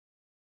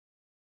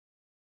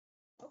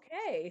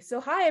Okay,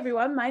 so hi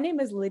everyone. My name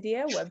is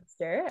Lydia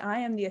Webster. I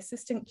am the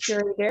assistant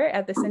curator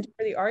at the Center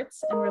for the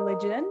Arts and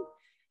Religion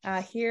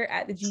here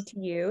at the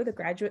GTU, the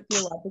Graduate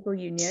Theological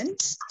Union.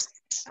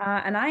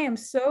 And I am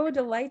so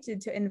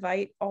delighted to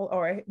invite all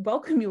or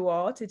welcome you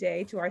all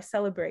today to our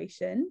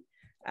celebration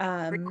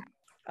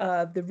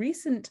of the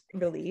recent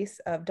release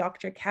of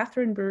Dr.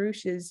 Kathryn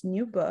Barush's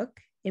new book,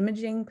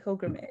 Imaging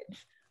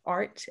Pilgrimage: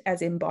 Art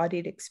as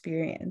Embodied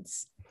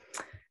Experience.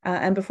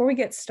 And before we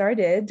get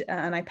started,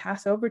 and I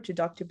pass over to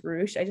Dr.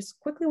 Barush, I just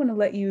quickly want to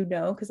let you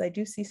know, because I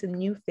do see some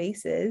new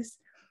faces,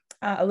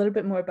 a little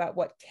bit more about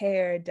what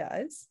CARE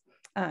does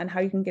and how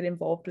you can get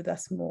involved with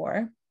us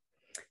more.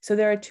 So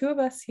there are two of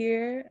us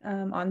here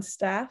on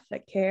staff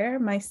at CARE,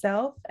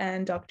 myself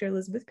and Dr.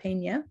 Elizabeth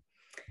Pena,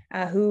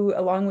 who,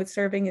 along with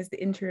serving as the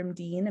interim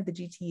dean of the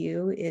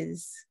GTU,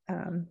 is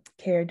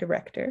CARE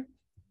director.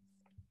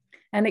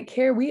 And at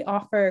CARE, we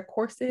offer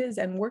courses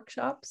and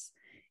workshops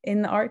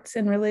in the arts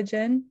and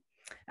religion,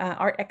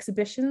 art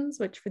exhibitions,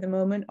 which for the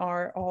moment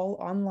are all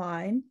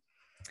online,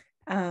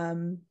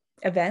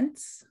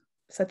 events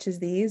such as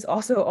these,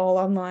 also all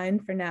online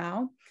for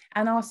now,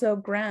 and also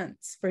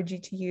grants for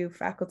GTU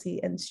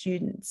faculty and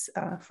students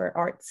for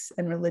arts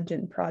and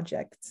religion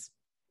projects.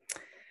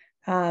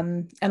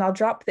 And I'll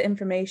drop the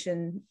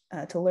information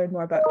to learn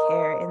more about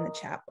CARE in the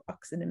chat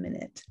box in a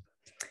minute.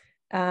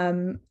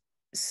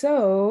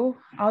 So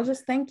I'll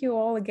just thank you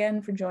all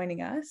again for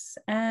joining us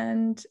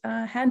and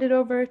hand it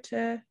over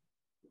to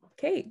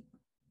Kate.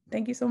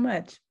 Thank you so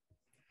much.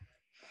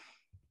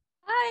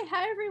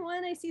 Hi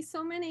everyone. I see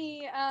so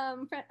many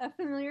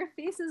familiar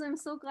faces. I'm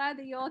so glad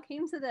that you all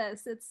came to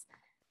this. It's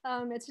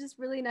just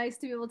really nice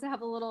to be able to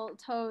have a little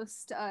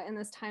toast in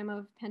this time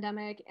of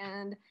pandemic,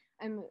 and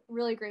I'm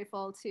really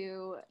grateful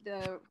to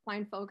the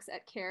fine folks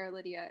at CARE,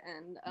 Lydia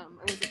and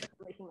Elizabeth,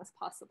 for making this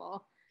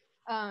possible.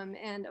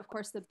 And of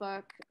course, the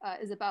book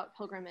is about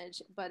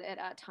pilgrimage, but it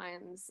at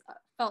times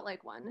felt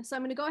like one. So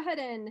I'm going to go ahead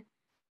and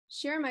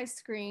share my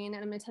screen,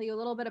 and I'm going to tell you a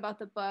little bit about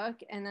the book,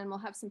 and then we'll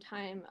have some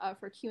time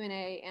for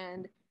Q&A.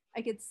 And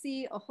I could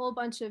see a whole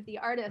bunch of the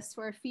artists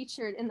who are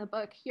featured in the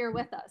book here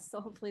with us. So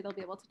hopefully they'll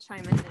be able to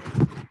chime in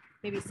and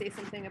maybe say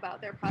something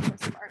about their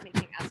process of art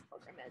making as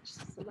pilgrimage.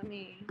 So let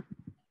me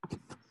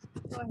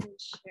go ahead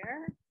and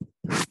share.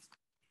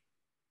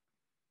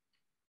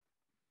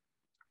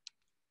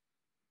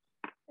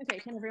 Okay,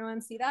 can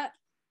everyone see that?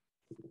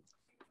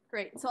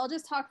 Great. So I'll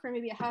just talk for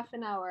maybe a half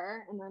an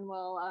hour, and then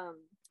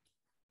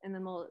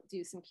we'll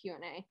do some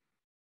Q&A.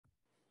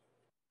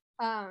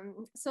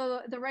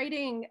 So the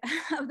writing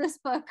of this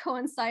book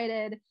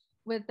coincided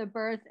with the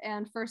birth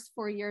and first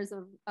 4 years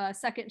of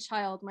second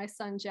child, my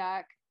son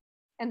Jack,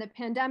 and the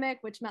pandemic,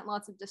 which meant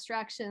lots of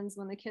distractions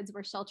when the kids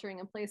were sheltering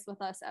in place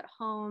with us at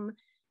home,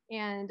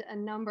 and a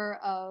number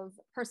of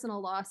personal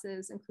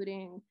losses,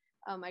 including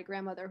my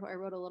grandmother, who I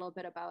wrote a little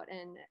bit about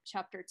in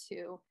chapter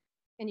 2.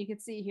 And you can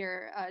see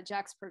here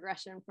Jack's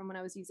progression from when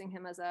I was using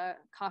him as a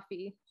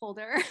coffee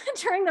holder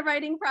during the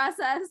writing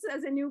process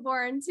as a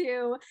newborn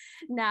to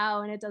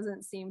now, and it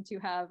doesn't seem to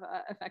have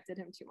affected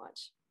him too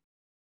much.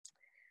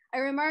 I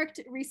remarked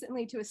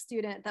recently to a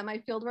student that my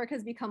fieldwork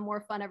has become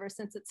more fun ever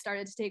since it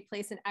started to take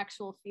place in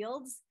actual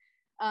fields.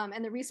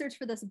 And the research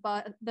for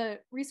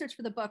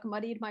the book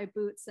muddied my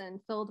boots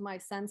and filled my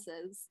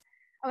senses.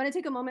 I want to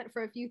take a moment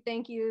for a few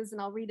thank yous, and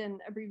I'll read an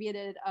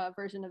abbreviated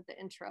version of the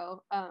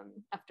intro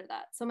after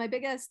that. So my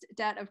biggest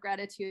debt of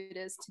gratitude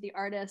is to the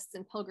artists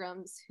and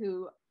pilgrims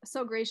who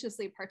so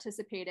graciously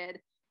participated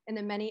in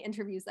the many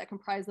interviews that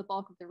comprise the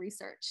bulk of the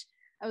research.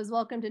 I was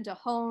welcomed into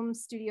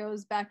homes,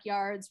 studios,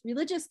 backyards,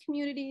 religious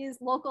communities,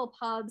 local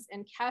pubs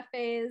and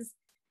cafes,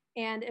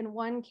 and in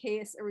one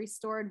case, a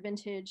restored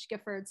vintage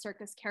Gifford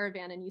Circus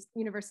caravan in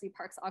University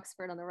Parks,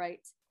 Oxford on the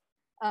right.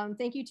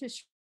 Thank you to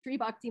Sri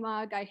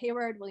Bhaktima, Guy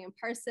Hayward, William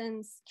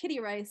Parsons,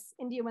 Kitty Rice,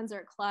 India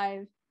Windsor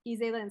Clive,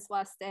 Gisela and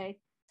Swaste,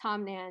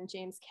 Tom Nan,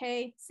 James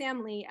Kay,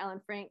 Sam Lee, Alan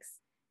Franks,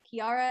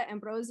 Chiara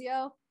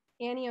Ambrosio,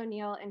 Annie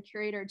O'Neill, and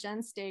curator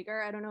Jen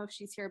Stager. I don't know if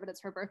she's here, but it's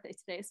her birthday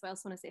today, so I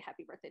also want to say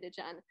happy birthday to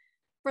Jen.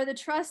 For the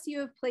trust you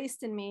have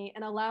placed in me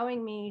and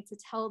allowing me to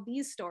tell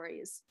these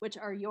stories, which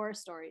are your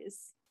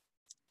stories.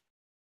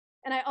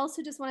 And I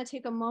also just want to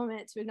take a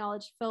moment to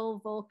acknowledge Phil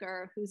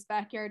Volker, whose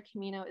Backyard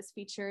Camino is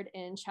featured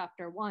in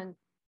chapter 1.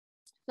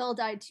 Phil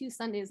died 2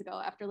 Sundays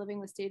ago after living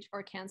with stage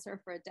 4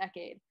 cancer for a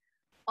decade,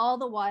 all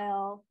the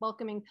while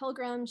welcoming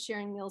pilgrims,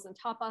 sharing meals and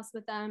tapas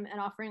with them, and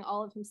offering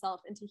all of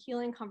himself into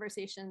healing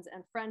conversations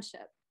and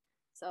friendship.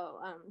 So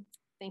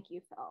thank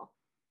you, Phil.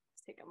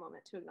 Let's take a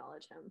moment to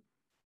acknowledge him.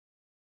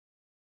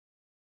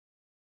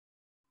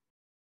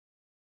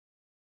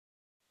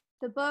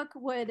 The book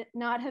would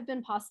not have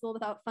been possible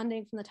without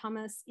funding from the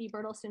Thomas E.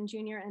 Bertelsen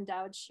Jr.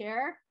 Endowed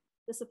Chair,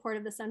 the support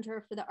of the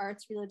Center for the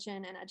Arts,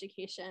 Religion, and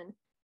Education,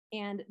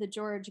 and the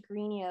George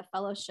Greenia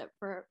Fellowship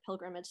for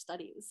Pilgrimage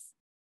Studies.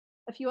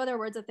 A few other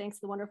words of thanks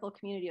to the wonderful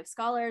community of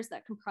scholars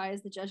that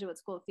comprise the Jesuit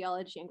School of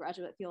Theology and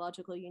Graduate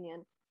Theological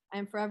Union. I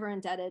am forever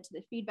indebted to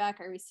the feedback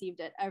I received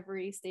at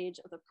every stage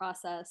of the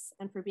process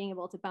and for being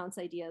able to bounce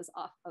ideas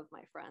off of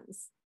my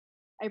friends.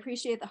 I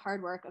appreciate the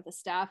hard work of the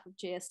staff of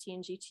JST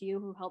and GTU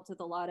who helped with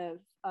a lot of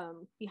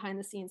behind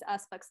the scenes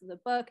aspects of the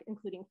book,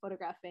 including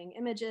photographing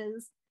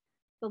images.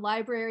 The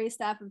library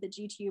staff of the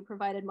GTU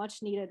provided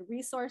much needed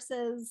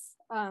resources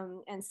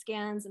and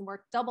scans and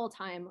worked double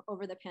time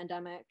over the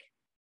pandemic,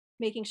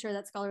 making sure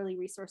that scholarly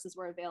resources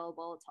were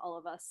available to all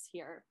of us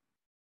here.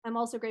 I'm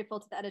also grateful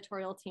to the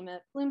editorial team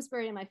at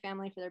Bloomsbury and my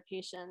family for their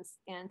patience,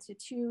 and to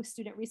 2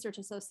 student research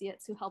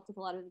associates who helped with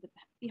a lot of the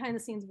behind the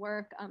scenes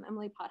work,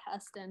 Emily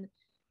Pothest and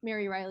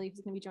Mary Riley,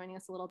 who's going to be joining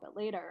us a little bit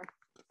later.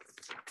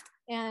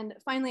 And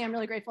finally, I'm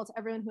really grateful to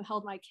everyone who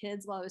held my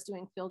kids while I was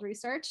doing field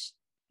research.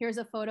 Here's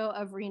a photo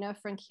of Rena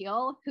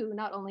Frankiel, who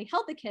not only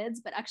held the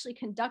kids, but actually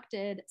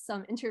conducted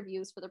some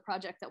interviews for the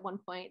project at one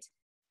point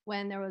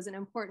when there was an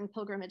important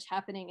pilgrimage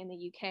happening in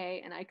the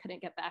UK and I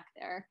couldn't get back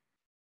there.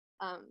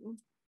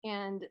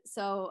 And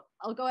so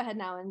I'll go ahead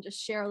now and just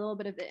share a little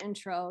bit of the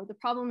intro. The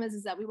problem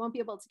is that we won't be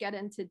able to get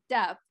into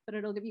depth, but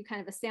it'll give you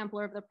kind of a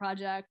sampler of the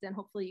project, and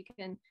hopefully you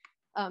can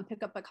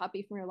pick up a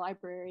copy from your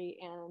library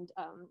and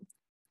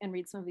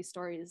read some of these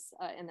stories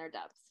in their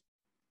depth.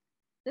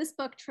 This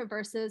book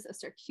traverses a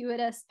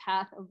circuitous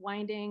path of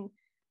winding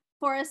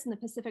forests in the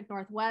Pacific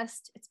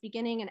Northwest, its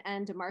beginning and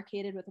end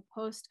demarcated with a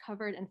post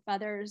covered in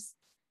feathers,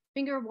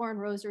 finger-worn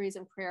rosaries,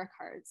 and prayer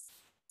cards.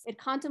 It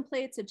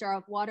contemplates a jar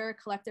of water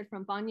collected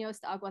from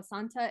Baños de Agua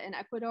Santa in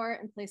Ecuador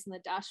and placed on the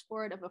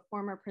dashboard of a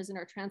former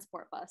prisoner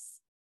transport bus.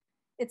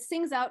 It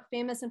sings out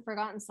famous and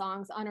forgotten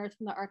songs unearthed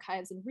from the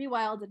archives and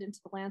rewilded into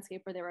the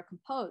landscape where they were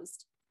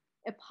composed.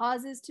 It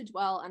pauses to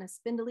dwell on a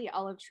spindly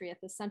olive tree at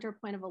the center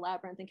point of a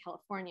labyrinth in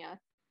California,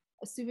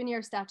 a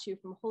souvenir statue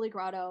from Holy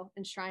Grotto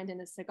enshrined in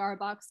a cigar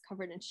box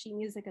covered in sheet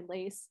music and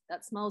lace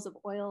that smells of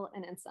oil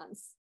and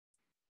incense.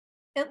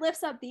 It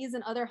lifts up these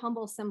and other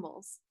humble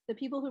symbols, the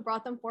people who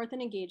brought them forth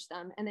and engaged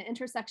them, and the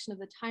intersection of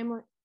the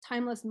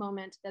timeless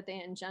moment that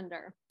they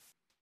engender.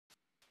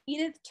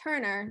 Edith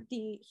Turner,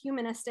 the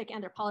humanistic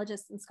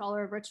anthropologist and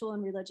scholar of ritual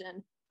and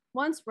religion,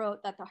 once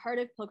wrote that the heart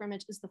of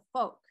pilgrimage is the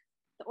folk,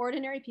 the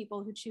ordinary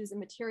people who choose a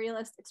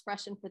materialist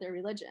expression for their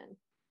religion.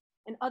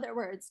 In other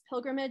words,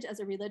 pilgrimage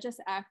as a religious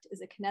act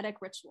is a kinetic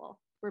ritual,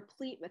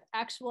 replete with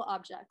actual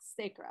objects,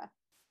 sacra,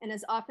 and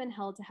is often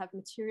held to have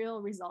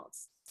material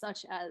results,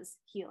 such as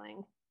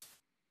healing.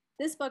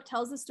 This book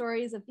tells the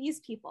stories of these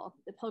people,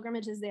 the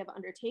pilgrimages they have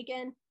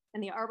undertaken,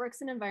 and the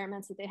artworks and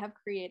environments that they have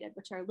created,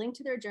 which are linked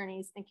to their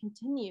journeys and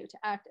continue to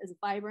act as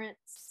vibrant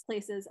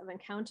places of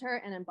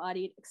encounter and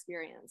embodied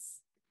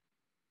experience.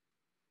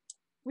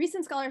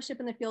 Recent scholarship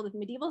in the field of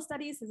medieval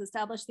studies has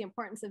established the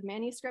importance of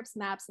manuscripts,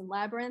 maps, and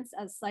labyrinths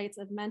as sites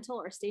of mental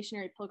or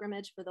stationary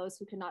pilgrimage for those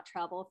who could not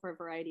travel for a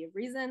variety of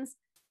reasons.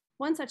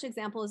 One such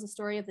example is the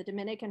story of the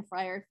Dominican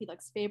friar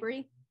Felix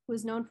Fabry, who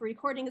is known for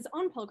recording his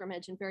own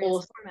pilgrimage in various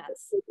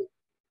formats.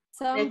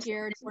 Some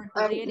geared toward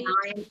the deity.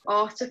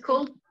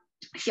 Article.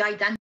 She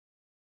identified.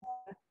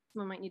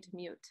 Someone might need to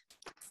mute.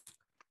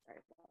 Sorry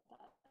about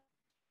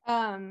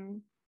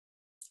that.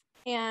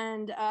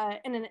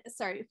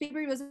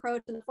 Fabry was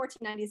approached in the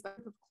 1490s by a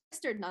group of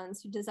cloistered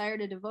nuns who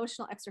desired a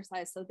devotional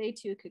exercise so they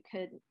too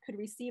could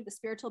receive the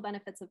spiritual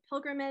benefits of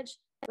pilgrimage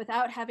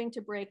without having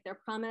to break their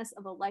promise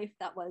of a life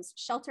that was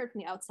sheltered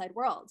from the outside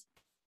world.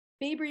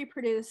 Fabry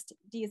produced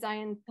Die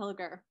Zion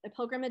Pilger, a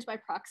pilgrimage by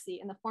proxy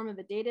in the form of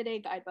a day-to-day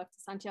guidebook to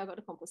Santiago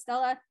de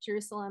Compostela,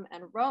 Jerusalem,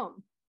 and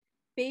Rome.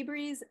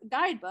 Fabry's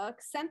guidebook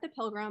sent the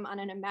pilgrim on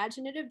an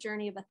imaginative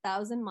journey of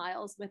 1,000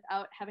 miles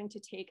without having to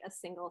take a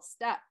single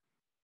step.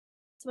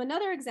 So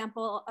another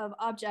example of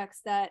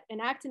objects that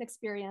enact an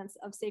experience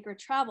of sacred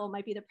travel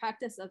might be the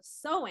practice of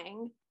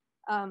sewing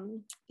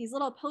these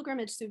little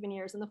pilgrimage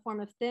souvenirs in the form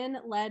of thin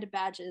lead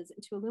badges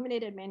into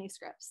illuminated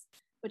manuscripts,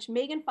 which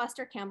Megan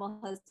Foster Campbell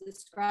has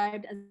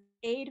described as an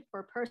aid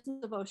for personal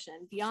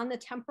devotion beyond the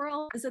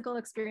temporal physical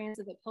experience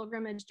of a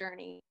pilgrimage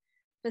journey,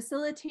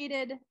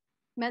 facilitated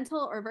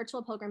mental or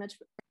virtual pilgrimage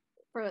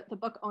for the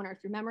book owner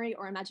through memory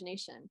or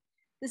imagination.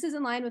 This is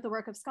in line with the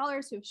work of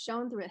scholars who have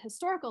shown through a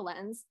historical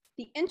lens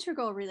the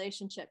integral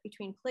relationship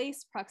between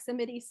place,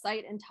 proximity,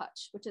 sight, and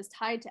touch, which is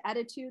tied to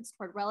attitudes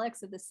toward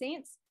relics of the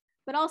saints,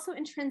 but also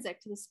intrinsic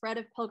to the spread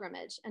of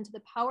pilgrimage and to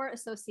the power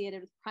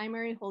associated with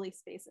primary holy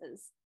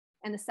spaces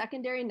and the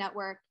secondary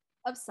network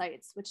of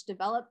sites which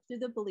developed through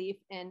the belief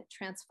in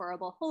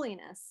transferable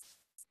holiness.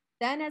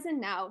 Then, as in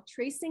now,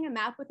 tracing a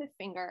map with a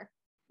finger,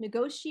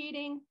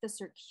 negotiating the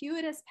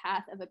circuitous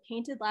path of a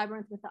painted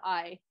labyrinth with the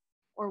eye,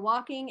 or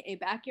walking a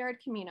backyard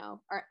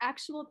Camino are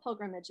actual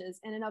pilgrimages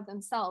in and of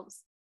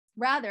themselves,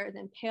 rather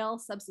than pale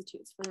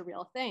substitutes for the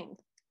real thing.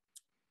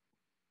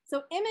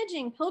 So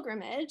imaging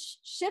pilgrimage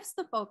shifts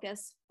the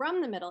focus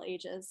from the Middle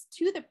Ages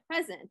to the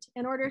present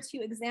in order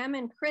to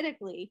examine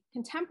critically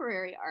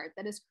contemporary art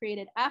that is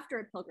created after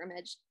a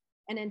pilgrimage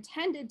and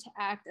intended to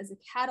act as a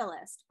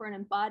catalyst for an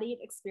embodied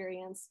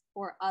experience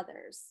for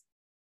others.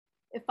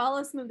 It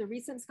follows some of the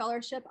recent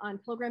scholarship on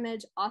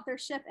pilgrimage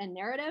authorship and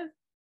narrative,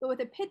 but with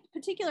a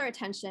particular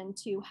attention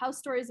to how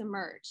stories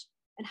emerge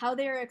and how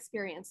they are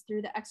experienced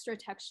through the extra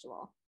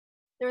textual.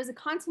 There is a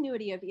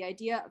continuity of the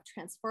idea of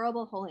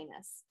transferable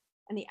holiness,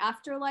 and the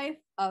afterlife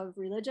of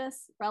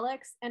religious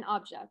relics and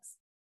objects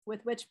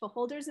with which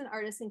beholders and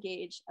artists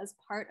engage as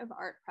part of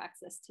art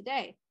praxis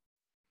today,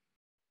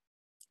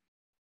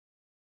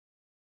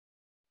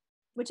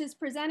 which is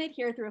presented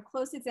here through a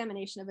close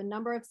examination of a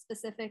number of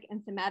specific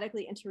and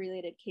thematically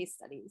interrelated case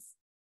studies.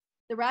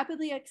 The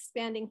rapidly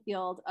expanding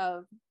field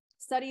of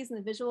studies in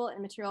the visual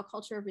and material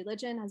culture of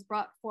religion has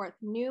brought forth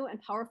a new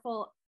and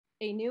powerful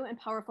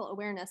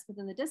awareness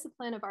within the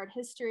discipline of art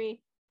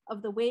history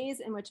of the ways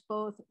in which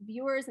both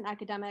viewers and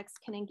academics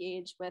can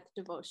engage with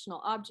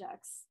devotional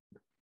objects.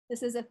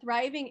 This is a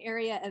thriving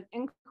area of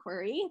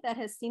inquiry that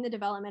has seen the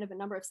development of a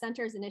number of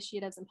centers,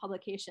 initiatives, and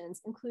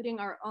publications, including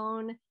our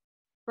own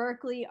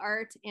Berkeley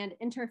Art and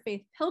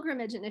Interfaith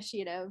Pilgrimage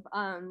Initiative,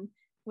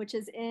 which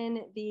is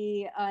in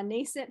the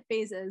nascent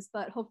phases,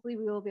 but hopefully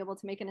we will be able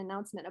to make an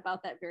announcement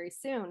about that very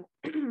soon.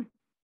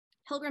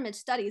 Pilgrimage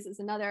studies is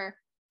another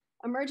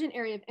emergent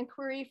area of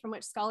inquiry from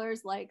which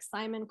scholars like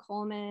Simon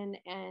Coleman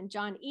and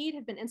John Eade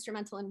have been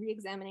instrumental in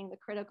re-examining the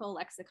critical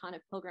lexicon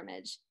of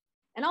pilgrimage,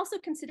 and also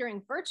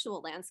considering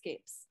virtual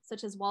landscapes,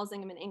 such as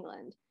Walsingham in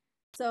England.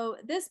 So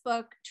this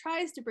book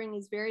tries to bring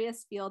these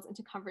various fields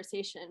into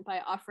conversation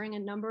by offering a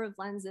number of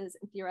lenses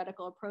and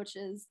theoretical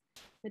approaches,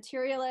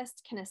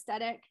 materialist,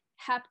 kinesthetic,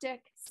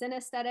 haptic,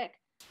 synesthetic,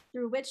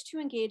 through which to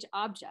engage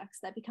objects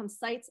that become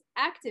sites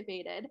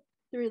activated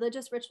through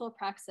religious ritual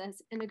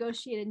praxis and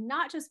negotiated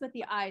not just with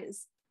the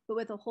eyes, but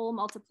with a whole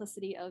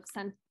multiplicity of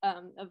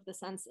the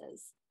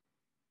senses.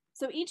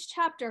 So each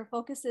chapter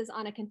focuses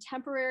on a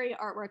contemporary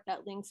artwork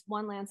that links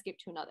one landscape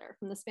to another,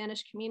 from the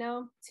Spanish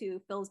Camino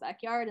to Phil's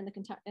backyard in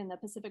the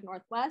Pacific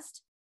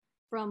Northwest,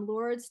 from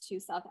Lourdes to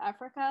South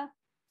Africa,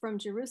 from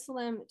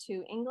Jerusalem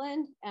to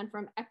England, and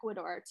from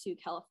Ecuador to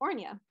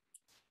California.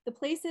 The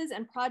places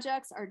and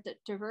projects are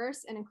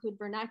diverse and include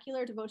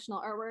vernacular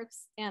devotional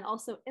artworks and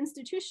also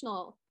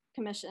institutional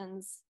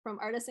commissions from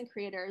artists and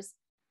creators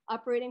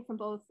operating from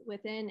both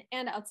within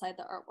and outside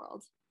the art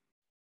world.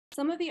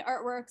 Some of the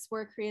artworks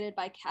were created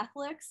by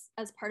Catholics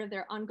as part of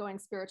their ongoing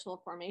spiritual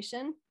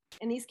formation.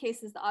 In these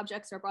cases, the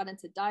objects are brought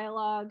into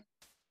dialogue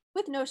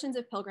with notions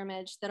of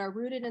pilgrimage that are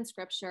rooted in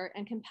scripture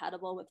and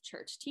compatible with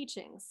church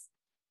teachings.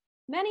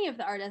 Many of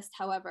the artists,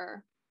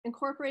 however,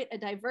 incorporate a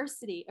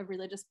diversity of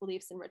religious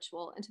beliefs and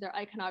ritual into their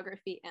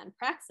iconography and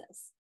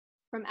praxis,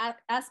 from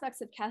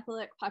aspects of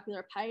Catholic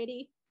popular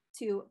piety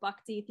to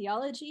bhakti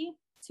theology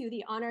to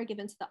the honor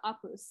given to the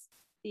Apus,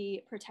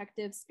 the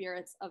protective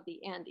spirits of the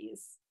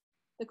Andes.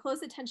 The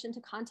close attention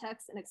to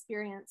context and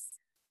experience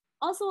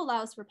also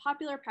allows for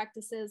popular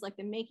practices like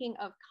the making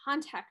of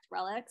contact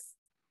relics,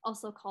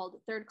 also called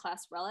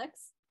third-class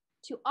relics,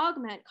 to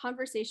augment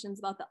conversations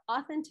about the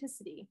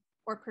authenticity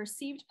or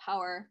perceived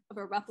power of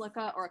a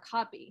replica or a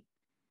copy.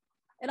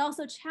 It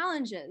also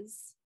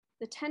challenges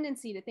the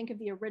tendency to think of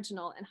the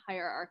original in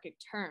hierarchic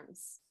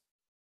terms.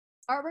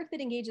 Artwork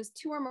that engages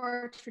two or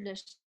more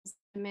traditions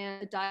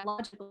demands a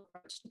dialogical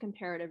approach to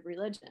comparative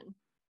religion.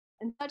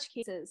 In such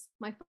cases,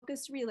 my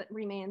focus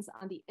remains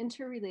on the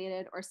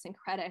interrelated or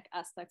syncretic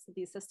aspects of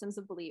these systems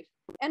of belief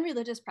and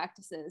religious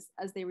practices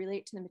as they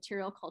relate to the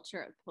material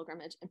culture of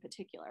pilgrimage in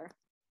particular.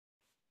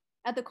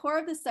 At the core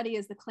of the study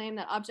is the claim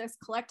that objects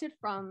collected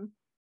from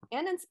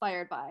and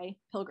inspired by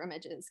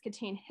pilgrimages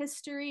contain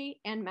history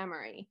and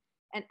memory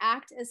and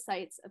act as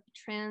sites of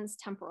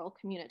trans-temporal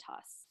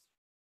communitas.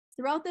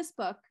 Throughout this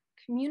book,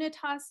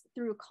 communitas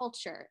through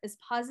culture is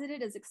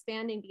posited as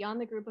expanding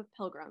beyond the group of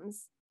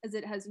pilgrims, as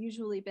it has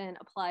usually been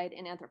applied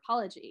in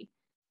anthropology,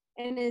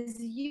 and is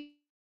used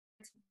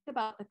to think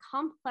about the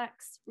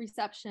complex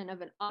reception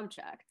of an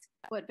object,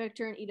 what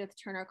Victor and Edith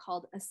Turner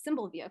called a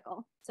symbol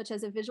vehicle, such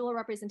as a visual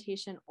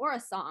representation or a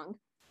song,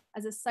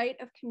 as a site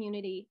of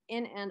community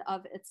in and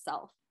of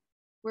itself,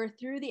 where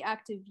through the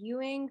act of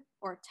viewing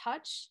or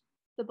touch,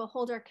 the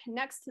beholder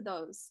connects to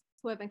those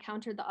who have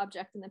encountered the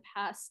object in the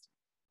past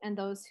and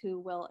those who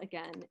will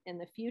again in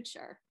the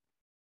future.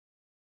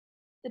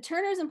 The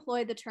Turners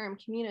employed the term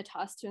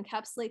communitas to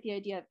encapsulate the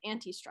idea of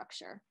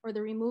anti-structure, or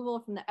the removal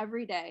from the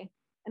everyday,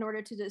 in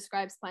order to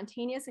describe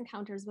spontaneous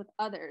encounters with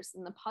others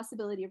and the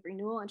possibility of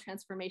renewal and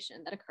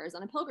transformation that occurs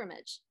on a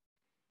pilgrimage.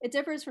 It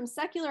differs from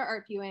secular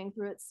art viewing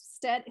through its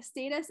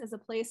status as a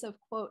place of,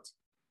 quote,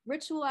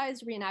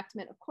 ritualized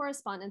reenactment of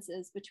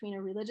correspondences between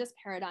a religious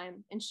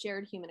paradigm and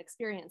shared human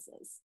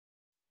experiences.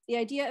 The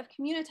idea of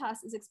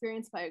communitas as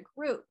experienced by a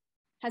group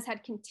has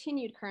had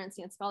continued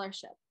currency in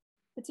scholarship,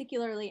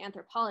 particularly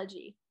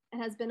anthropology,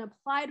 and has been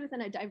applied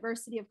within a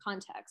diversity of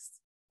contexts,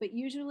 but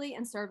usually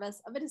in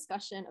service of a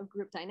discussion of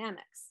group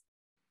dynamics.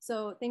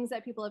 So things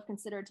that people have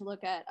considered to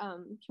look at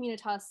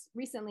communitas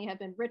recently have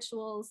been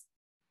rituals,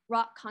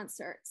 rock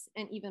concerts,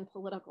 and even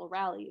political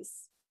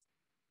rallies.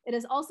 It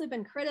has also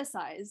been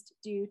criticized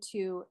due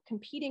to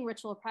competing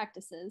ritual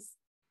practices,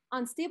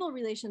 unstable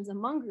relations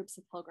among groups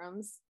of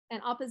pilgrims,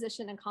 and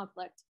opposition and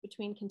conflict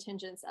between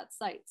contingents at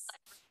sites.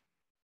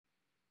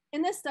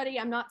 In this study,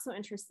 I'm not so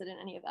interested in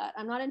any of that.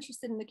 I'm not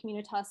interested in the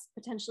communitas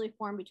potentially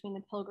formed between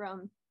the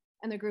pilgrim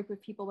and the group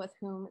of people with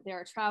whom they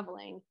are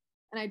traveling.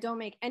 And I don't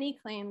make any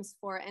claims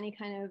for any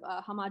kind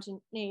of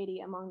homogeneity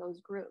among those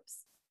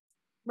groups.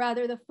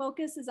 Rather, the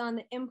focus is on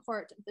the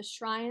import of the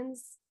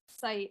shrines,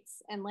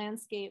 sites, and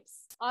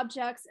landscapes,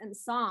 objects, and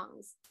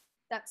songs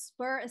that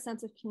spur a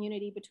sense of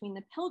community between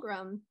the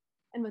pilgrim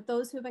and with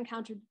those who have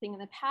encountered the thing in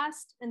the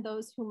past and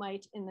those who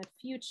might in the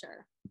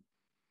future.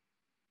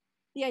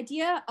 The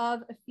idea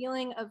of a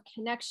feeling of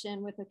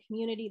connection with a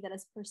community that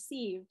is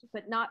perceived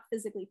but not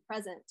physically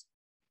present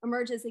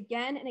emerges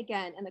again and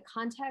again in the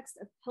context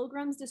of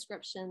pilgrims'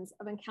 descriptions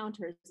of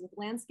encounters with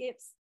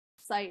landscapes,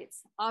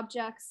 sites,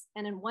 objects,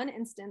 and in one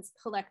instance,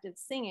 collective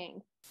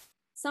singing.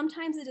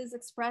 Sometimes it is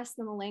expressed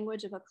in the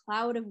language of a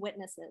cloud of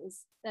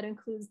witnesses that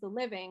includes the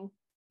living,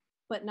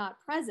 but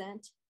not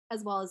present,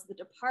 as well as the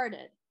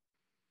departed.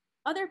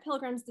 Other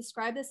pilgrims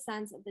describe the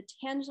sense of the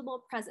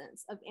tangible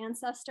presence of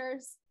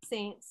ancestors,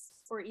 saints,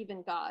 or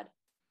even God.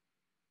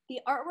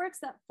 The artworks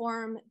that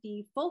form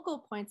the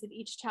focal points of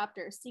each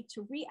chapter seek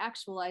to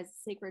re-actualize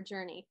the sacred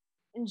journey,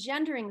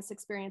 engendering this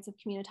experience of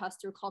communitas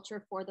through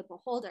culture for the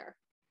beholder.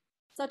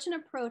 Such an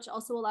approach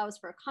also allows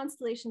for a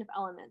constellation of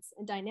elements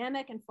and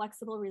dynamic and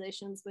flexible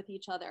relations with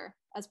each other,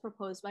 as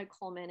proposed by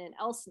Coleman and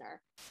Elsner: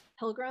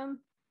 pilgrim,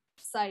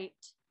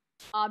 site,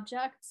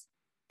 object,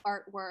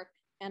 artwork,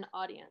 and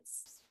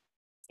audience.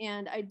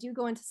 And I do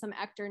go into some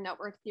actor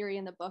network theory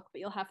in the book,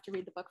 but you'll have to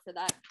read the book for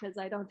that because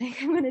I don't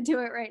think I'm going to do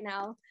it right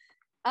now.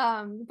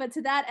 But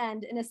to that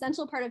end, an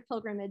essential part of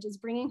pilgrimage is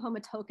bringing home a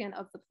token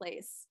of the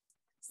place.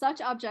 Such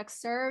objects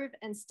serve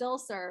and still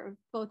serve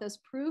both as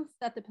proof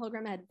that the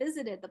pilgrim had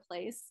visited the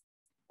place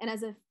and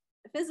as a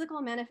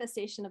physical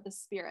manifestation of the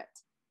spirit,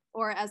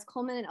 or as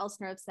Coleman and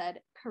Elsner have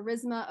said,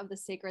 charisma of the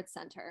sacred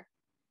center.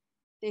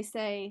 They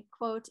say,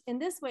 quote, "In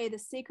this way, the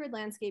sacred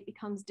landscape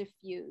becomes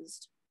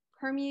diffused,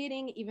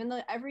 permeating even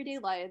the everyday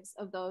lives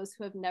of those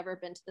who have never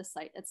been to the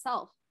site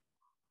itself.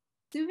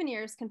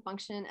 Souvenirs can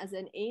function as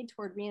an aid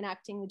toward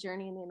reenacting the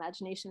journey in the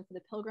imagination for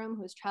the pilgrim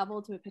who has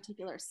traveled to a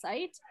particular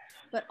site,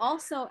 but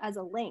also as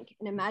a link,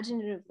 an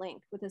imaginative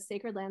link with a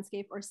sacred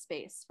landscape or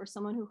space for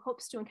someone who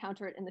hopes to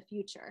encounter it in the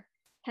future,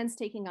 hence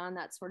taking on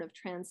that sort of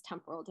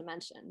trans-temporal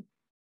dimension."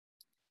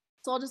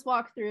 So I'll just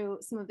walk through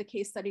some of the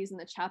case studies in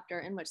the chapter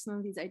in which some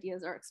of these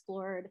ideas are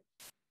explored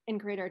in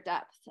greater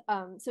depth.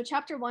 So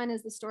chapter 1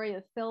 is the story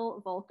of Phil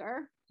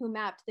Volker, who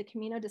mapped the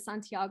Camino de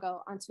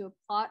Santiago onto a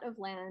plot of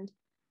land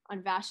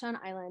on Vashon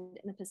Island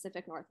in the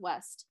Pacific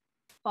Northwest,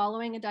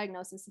 following a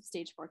diagnosis of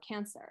stage 4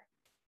 cancer.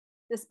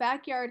 This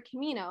backyard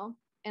Camino,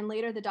 and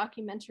later the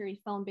documentary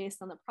film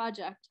based on the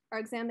project, are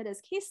examined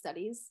as case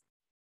studies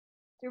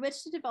through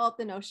which to develop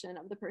the notion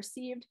of the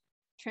perceived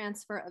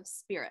transfer of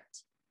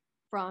spirit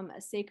from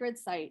a sacred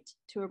site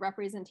to a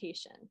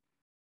representation,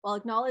 while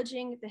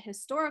acknowledging the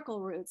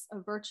historical roots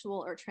of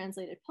virtual or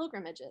translated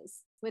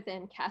pilgrimages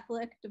within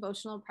Catholic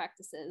devotional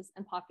practices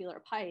and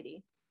popular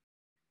piety.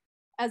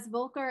 As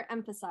Volker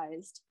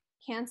emphasized,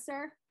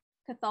 cancer,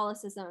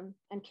 Catholicism,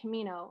 and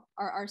Camino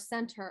are our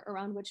center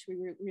around which we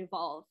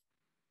revolve.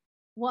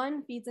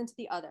 One feeds into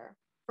the other.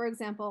 For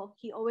example,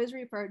 he always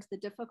referred to the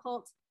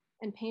difficult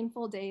and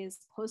painful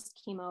days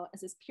post-chemo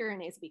as his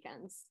Pyrenees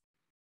weekends,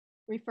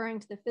 referring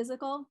to the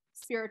physical,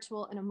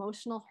 spiritual, and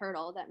emotional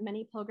hurdle that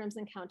many pilgrims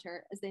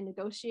encounter as they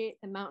negotiate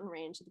the mountain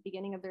range at the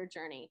beginning of their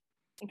journey,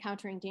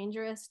 encountering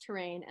dangerous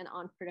terrain and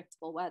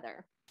unpredictable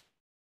weather.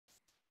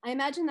 I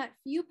imagine that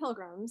few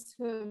pilgrims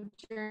who have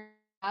journeyed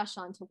to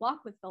Vashon to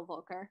walk with Phil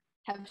Volker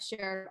have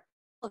shared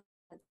all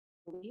of his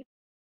beliefs,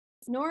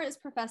 nor is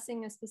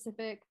professing a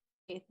specific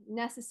faith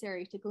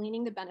necessary to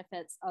gleaning the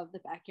benefits of the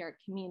backyard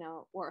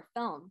Camino or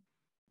film.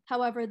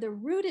 However, the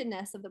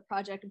rootedness of the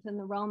project within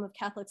the realm of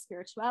Catholic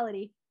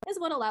spirituality is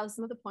what allows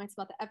some of the points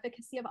about the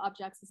efficacy of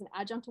objects as an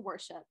adjunct to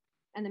worship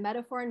and the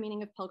metaphor and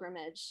meaning of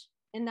pilgrimage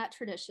in that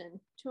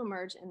tradition to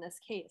emerge in this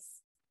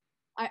case.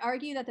 I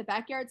argue that the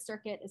backyard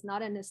circuit is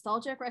not a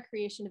nostalgic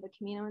recreation of a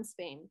Camino in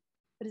Spain,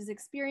 but is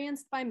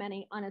experienced by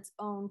many on its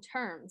own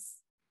terms.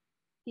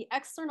 The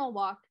external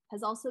walk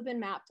has also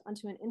been mapped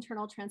onto an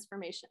internal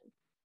transformation,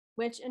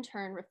 which in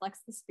turn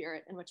reflects the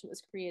spirit in which it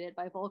was created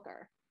by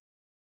Volker.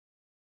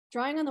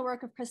 Drawing on the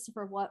work of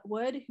Christopher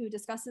Wood, who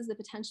discusses the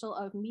potential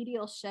of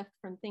medial shift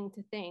from thing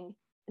to thing,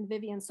 and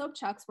Vivian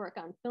Sobchak's work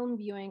on film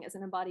viewing as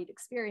an embodied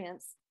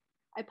experience,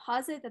 I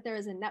posit that there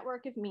is a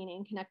network of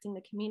meaning connecting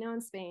the Camino in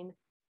Spain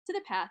to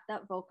the path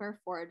that Volker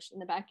forged in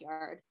the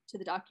backyard to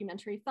the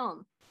documentary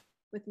film,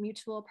 with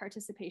mutual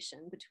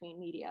participation between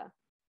media.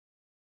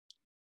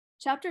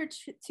 Chapter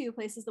 2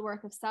 places the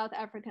work of South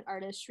African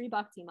artist Sri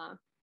Bhaktima,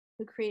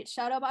 who creates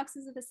shadow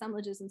boxes of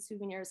assemblages and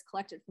souvenirs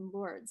collected from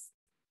Lourdes,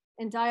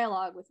 in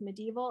dialogue with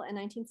medieval and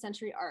 19th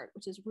century art,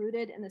 which is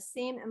rooted in the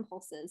same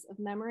impulses of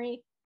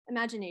memory,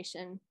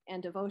 imagination,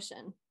 and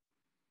devotion.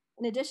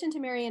 In addition to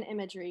Marian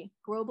imagery,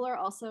 Grobler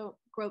also,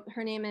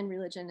 her name in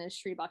religion is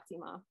Sri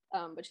Bhaktima,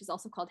 but she's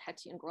also called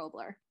Hettian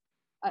Grobler.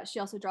 She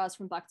also draws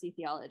from Bhakti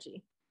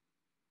theology.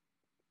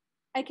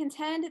 I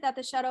contend that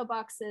the shadow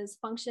boxes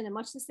function in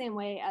much the same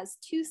way as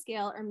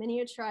two-scale or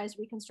miniaturized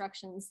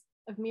reconstructions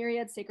of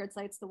myriad sacred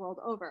sites the world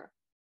over.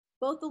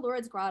 Both the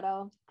Lourdes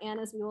Grotto and,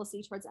 as we will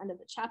see towards the end of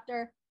the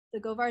chapter, the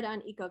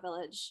Govardhan Eco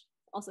Village,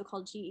 also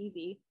called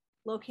GEV,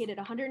 located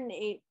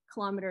 108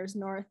 kilometers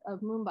north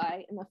of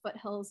Mumbai in the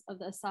foothills of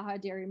the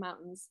Sahyadri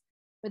Mountains,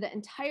 where the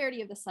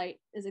entirety of the site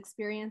is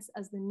experienced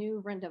as the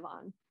new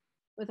Vrindavan,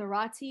 with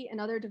arati and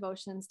other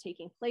devotions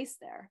taking place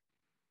there.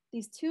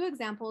 These two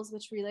examples,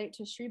 which relate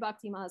to Sri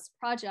Bhakti Ma's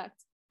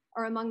project,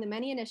 are among the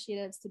many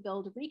initiatives to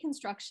build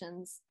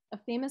reconstructions of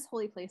famous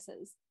holy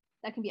places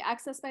that can be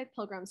accessed by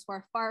pilgrims who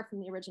are far from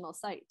the original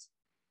site.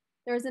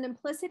 There is an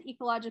implicit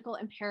ecological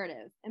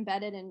imperative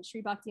embedded in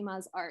Sri Bhakti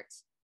Ma's art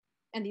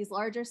and these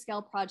larger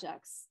scale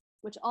projects,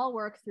 which all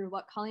work through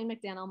what Colleen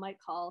McDaniel might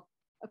call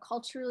a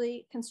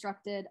culturally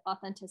constructed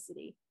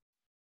authenticity.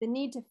 The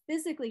need to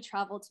physically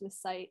travel to a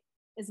site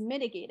is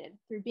mitigated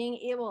through being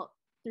able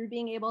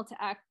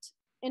to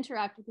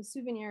interact with the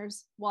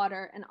souvenirs,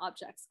 water, and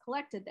objects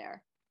collected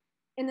there.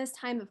 In this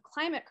time of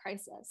climate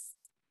crisis,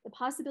 the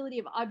possibility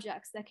of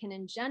objects that can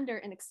engender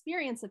an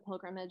experience of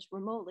pilgrimage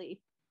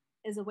remotely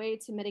is a way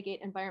to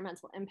mitigate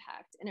environmental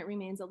impact, and it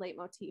remains a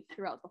leitmotif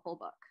throughout the whole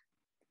book.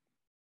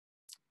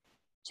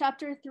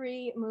 Chapter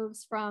 3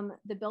 moves from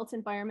the built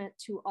environment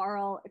to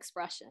oral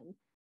expression.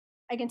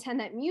 I contend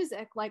that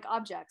music, like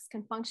objects,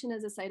 can function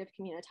as a site of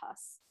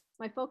communitas.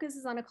 My focus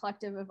is on a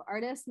collective of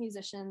artists,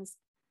 musicians,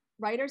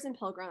 writers, and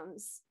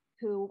pilgrims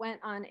who went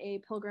on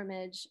a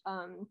pilgrimage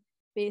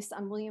based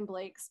on William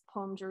Blake's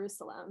poem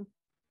Jerusalem,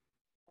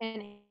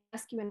 and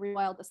rescue and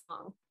rewild the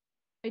song.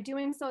 By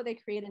doing so, they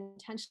create an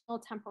intentional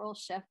temporal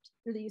shift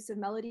through the use of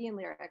melody and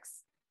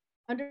lyrics,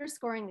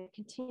 underscoring the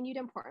continued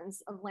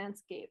importance of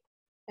landscape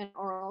and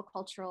oral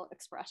cultural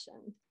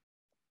expression.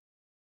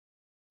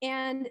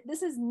 And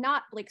this is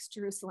not Blake's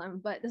Jerusalem,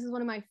 but this is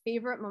one of my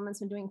favorite moments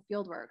when doing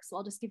field work. So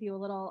I'll just give you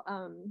a little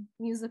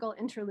musical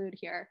interlude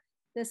here.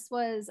 This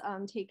was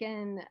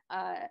taken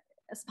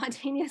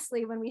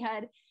spontaneously when we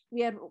had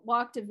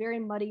walked a very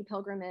muddy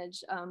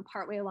pilgrimage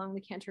partway along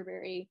the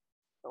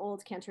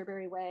old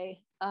Canterbury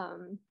Way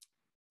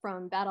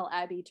from Battle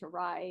Abbey to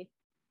Rye.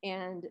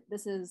 And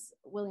this is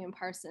William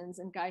Parsons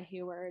and Guy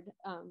Hayward,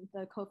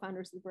 the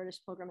co-founders of the British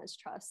Pilgrimage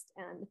Trust.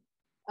 And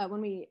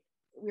when we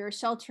were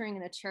sheltering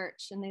in a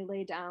church, and they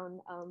lay down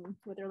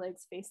with their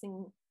legs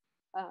facing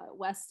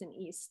west and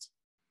east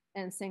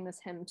and sang this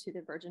hymn to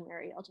the Virgin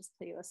Mary. I'll just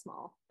play you a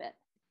small bit.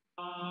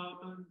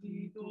 Haben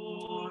die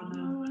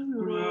Dornen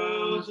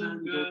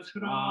Rosen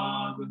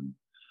getragen,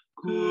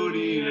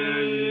 Kyrie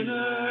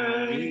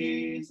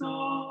eleison,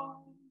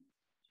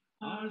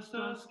 als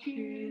das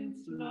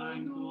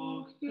Kindlein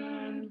durch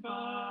den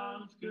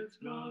Wald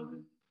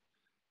getragen,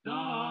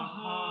 da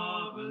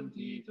haben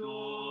die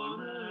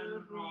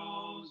Dornen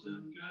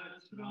Rosen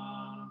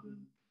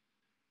getragen,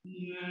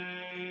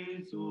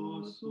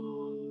 Jesus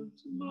und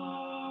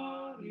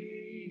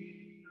Maria.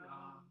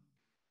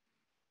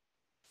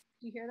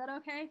 Do you hear that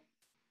okay?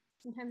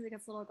 Sometimes it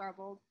gets a little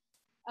garbled.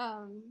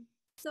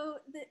 So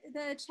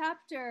the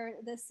chapter,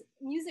 this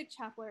music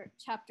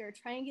chapter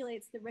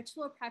triangulates the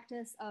ritual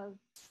practice of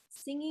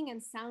singing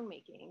and sound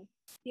making,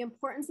 the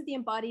importance of the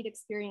embodied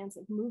experience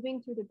of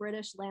moving through the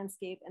British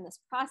landscape in this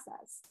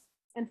process,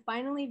 and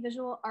finally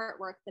visual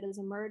artwork that has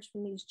emerged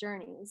from these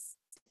journeys,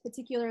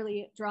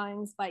 particularly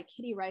drawings by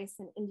Kitty Rice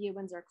and India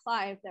Windsor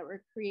Clive that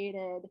were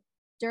created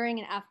during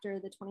and after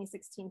the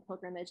 2016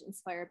 pilgrimage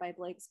inspired by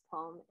Blake's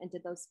poem And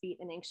Did Those Feet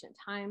in Ancient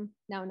Time,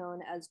 now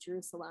known as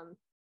Jerusalem,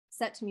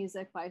 set to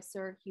music by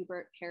Sir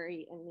Hubert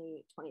Parry in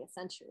the 20th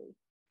century.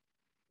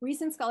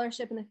 Recent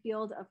scholarship in the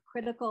field of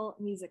critical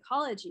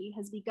musicology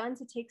has begun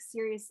to take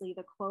seriously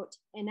the, quote,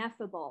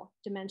 ineffable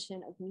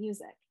dimension of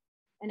music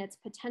and its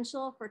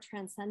potential for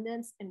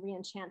transcendence and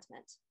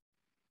reenchantment.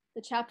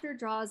 The chapter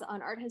draws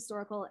on art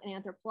historical and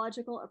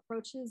anthropological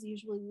approaches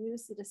usually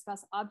used to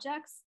discuss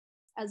objects,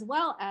 as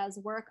well as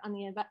work on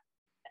the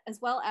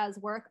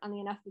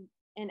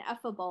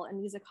ineffable in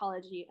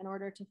musicology in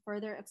order to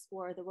further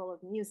explore the role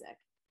of music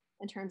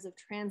in terms of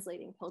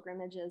translating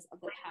pilgrimages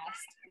of the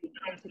past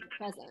into the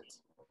present.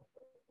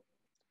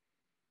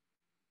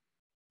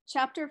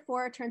 Chapter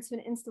 4 turns to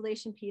an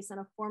installation piece on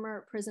a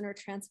former prisoner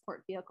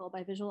transport vehicle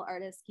by visual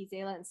artists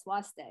Gisela and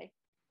Swaste,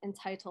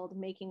 entitled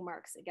Making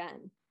Marks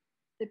Again.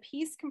 The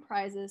piece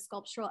comprises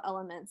sculptural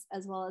elements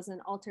as well as an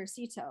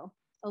altarcito,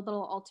 a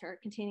little altar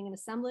containing an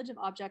assemblage of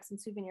objects and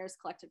souvenirs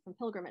collected from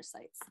pilgrimage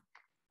sites.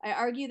 I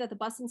argue that the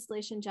bust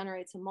installation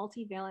generates a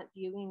multivalent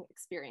viewing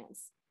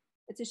experience.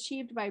 It's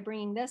achieved by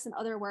bringing this and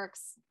other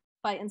works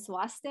by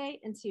Nsuaste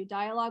into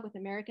dialogue with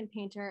American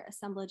painter,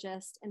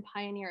 assemblagist, and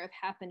pioneer of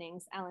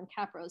happenings, Alan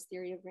Capro's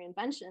theory of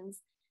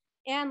reinventions,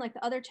 and like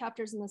the other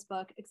chapters in this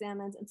book,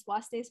 examines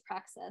Nsuaste's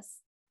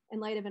praxis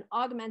in light of an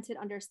augmented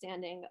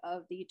understanding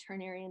of the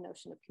Turnerian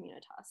notion of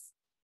communitas.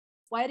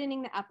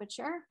 Widening the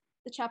aperture,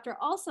 the chapter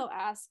also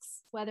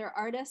asks whether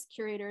artists,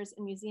 curators,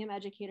 and museum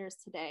educators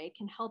today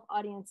can help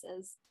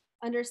audiences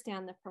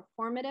understand the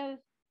performative,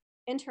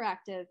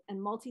 interactive, and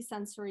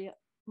multisensorial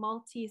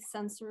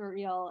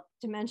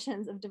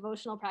dimensions of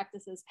devotional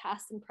practices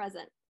past and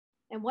present,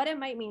 and what it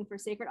might mean for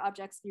sacred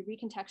objects to be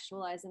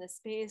recontextualized in a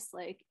space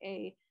like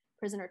a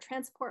prisoner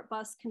transport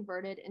bus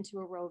converted into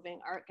a roving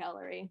art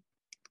gallery.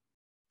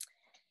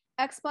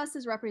 X-Bus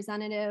is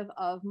representative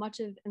of much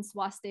of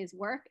Nswaste's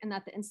work in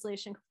that the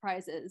installation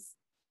comprises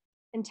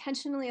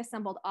intentionally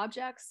assembled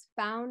objects,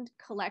 found,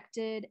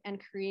 collected, and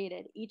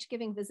created, each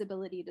giving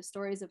visibility to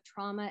stories of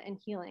trauma and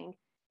healing,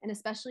 and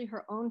especially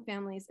her own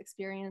family's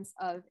experience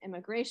of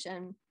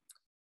immigration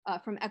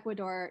from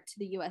Ecuador to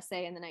the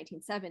USA in the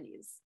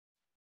 1970s.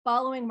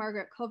 Following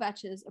Margaret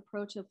Kovach's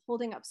approach of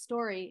holding up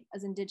story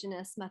as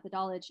indigenous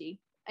methodology,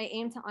 I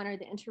aim to honor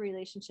the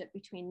interrelationship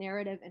between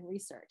narrative and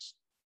research,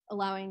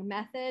 allowing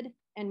method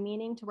and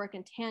meaning to work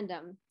in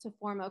tandem to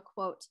form a,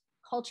 quote,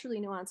 culturally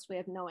nuanced way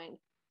of knowing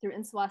through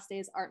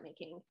Nswaste's art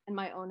making and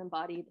my own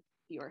embodied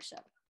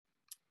viewership.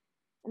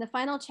 In the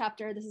final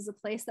chapter, this is a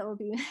place that will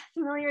be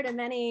familiar to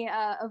many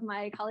of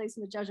my colleagues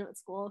from the Jesuit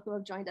School who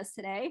have joined us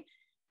today,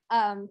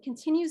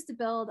 continues to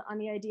build on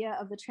the idea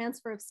of the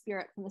transfer of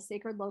spirit from the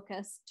sacred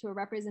locus to a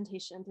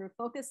representation through a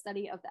focused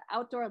study of the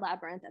outdoor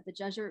labyrinth at the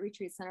Jesuit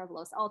Retreat Center of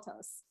Los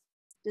Altos,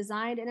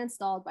 designed and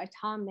installed by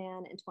Tom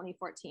Mann in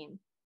 2014.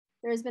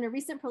 There has been a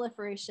recent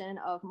proliferation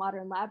of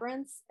modern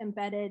labyrinths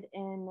embedded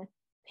in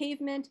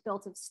pavement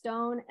built of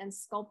stone and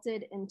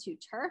sculpted into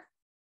turf,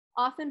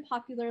 often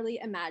popularly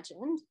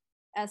imagined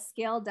as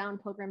scaled down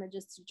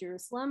pilgrimages to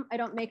Jerusalem. I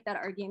don't make that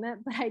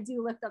argument, but I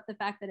do lift up the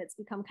fact that it's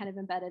become kind of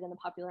embedded in the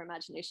popular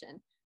imagination,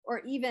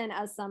 or even,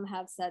 as some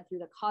have said, through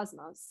the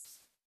cosmos.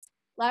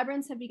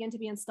 Labyrinths have begun to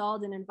be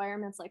installed in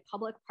environments like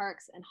public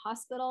parks and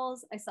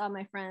hospitals. I saw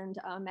my friend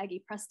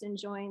Maggie Preston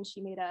join.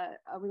 She made a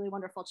really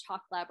wonderful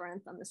chalk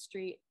labyrinth on the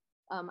street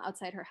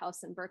outside her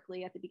house in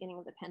Berkeley at the beginning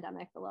of the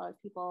pandemic. A lot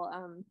of people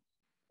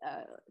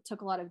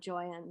took a lot of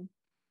joy in,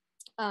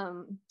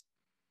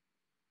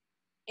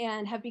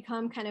 and have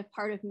become kind of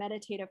part of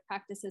meditative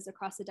practices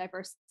across a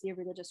diversity of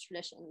religious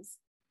traditions.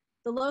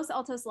 The Los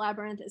Altos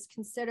Labyrinth is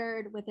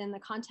considered within the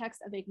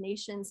context of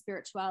Ignatian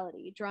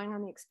spirituality, drawing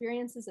on the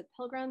experiences of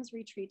pilgrims,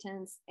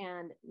 retreatants,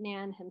 and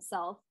Nan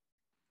himself,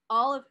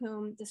 all of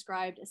whom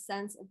described a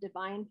sense of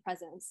divine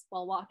presence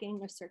while walking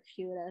the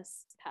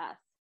circuitous path.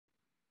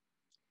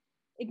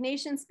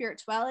 Ignatian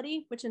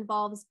spirituality, which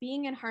involves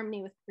being in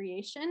harmony with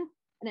creation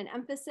and an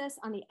emphasis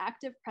on the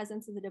active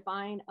presence of the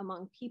divine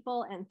among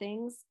people and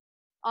things,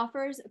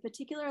 offers a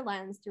particular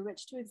lens through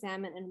which to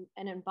examine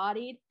an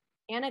embodied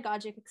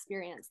anagogic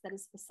experience that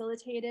is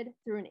facilitated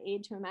through an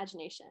aid to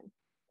imagination,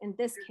 in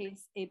this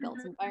case, a built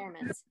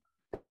environment.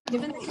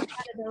 Given the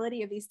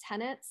compatibility of these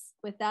tenets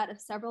with that of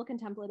several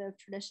contemplative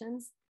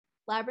traditions,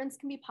 labyrinths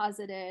can be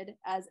posited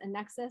as a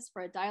nexus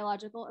for a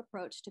dialogical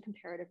approach to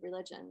comparative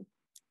religion.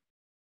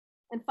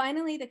 And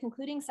finally, the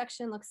concluding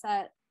section looks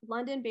at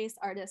London-based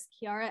artist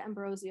Chiara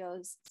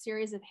Ambrosio's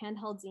series of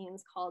handheld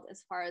zines called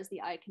As Far as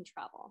the Eye Can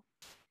Travel.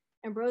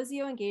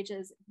 Ambrosio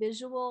engages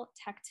visual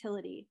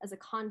tactility as a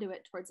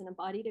conduit towards an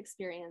embodied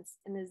experience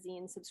in the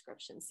zine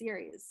subscription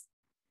series.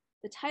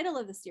 The title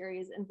of the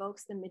series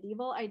invokes the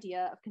medieval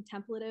idea of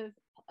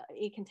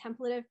a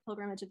contemplative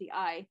pilgrimage of the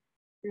eye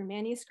through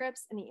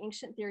manuscripts and the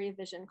ancient theory of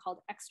vision called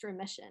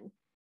extramission,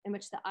 in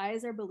which the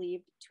eyes are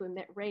believed to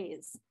emit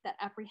rays that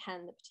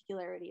apprehend the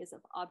particularities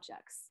of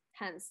objects,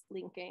 hence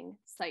linking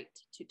sight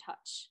to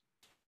touch.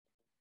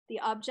 The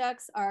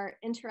objects are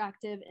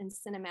interactive and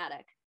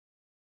cinematic.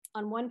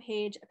 On one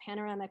page, a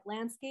panoramic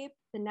landscape,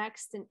 the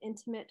next, an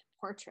intimate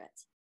portrait.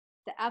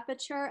 The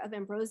aperture of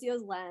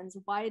Ambrosio's lens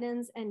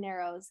widens and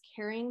narrows,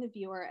 carrying the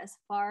viewer as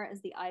far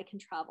as the eye can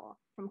travel,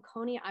 from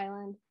Coney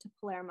Island to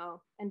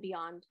Palermo and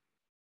beyond.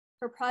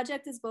 Her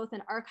project is both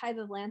an archive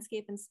of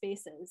landscape and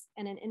spaces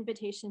and an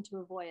invitation to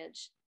a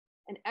voyage,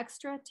 an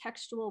extra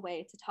textual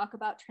way to talk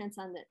about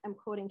transcendent, I'm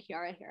quoting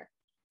Chiara here,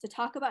 to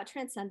talk about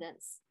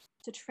transcendence,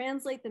 to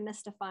translate the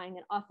mystifying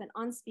and often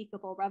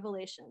unspeakable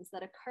revelations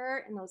that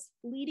occur in those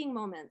fleeting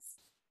moments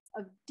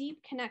of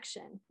deep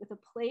connection with a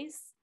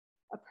place,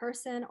 a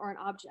person, or an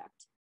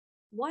object.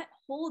 What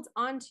holds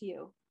on to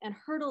you and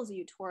hurdles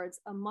you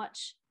towards a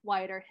much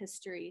wider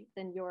history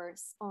than your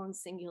own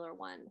singular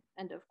one,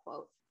 end of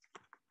quote.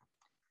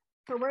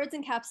 Her words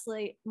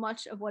encapsulate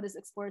much of what is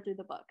explored through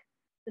the book,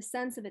 the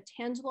sense of a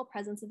tangible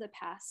presence of the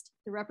past,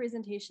 the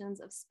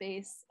representations of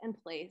space and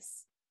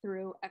place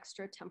through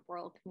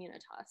extratemporal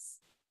communitas.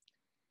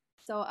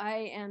 So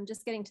I am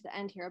just getting to the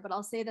end here, but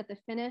I'll say that the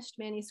finished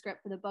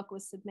manuscript for the book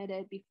was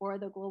submitted before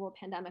the global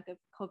pandemic of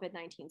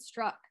COVID-19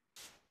 struck.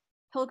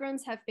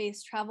 Pilgrims have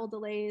faced travel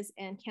delays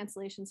and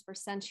cancellations for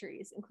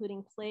centuries,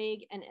 including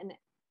plague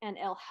and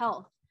ill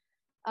health.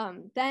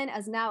 Then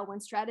as now, when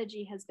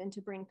strategy has been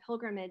to bring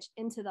pilgrimage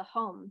into the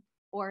home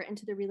or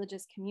into the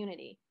religious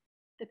community,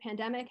 the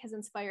pandemic has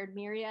inspired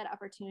myriad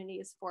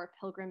opportunities for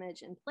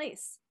pilgrimage in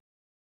place.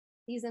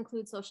 These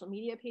include social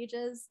media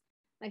pages,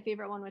 my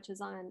favorite one, which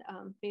is on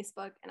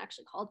Facebook and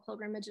actually called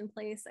Pilgrimage in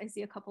Place. I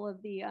see a couple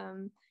of the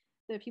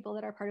people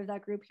that are part of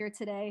that group here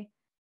today,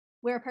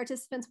 where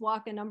participants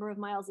walk a number of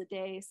miles a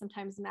day,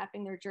 sometimes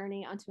mapping their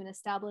journey onto an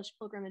established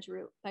pilgrimage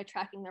route by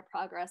tracking their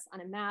progress on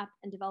a map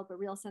and develop a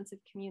real sense of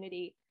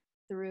community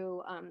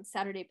through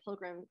Saturday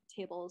pilgrim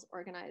tables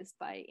organized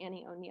by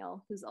Annie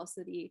O'Neill, who's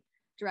also the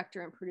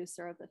director and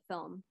producer of the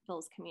film,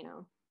 Spanish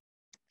Camino.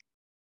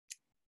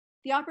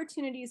 The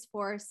opportunities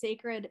for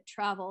sacred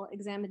travel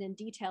examined in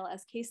detail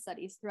as case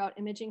studies throughout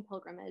imaging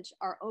pilgrimage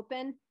are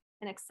open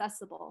and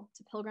accessible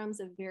to pilgrims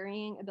of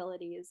varying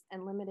abilities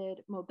and limited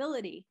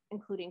mobility,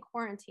 including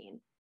quarantine.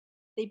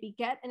 They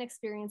beget an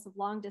experience of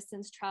long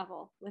distance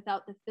travel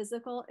without the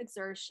physical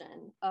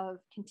exertion of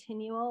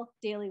continual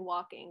daily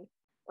walking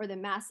or the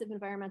massive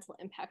environmental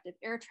impact of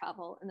air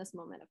travel in this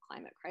moment of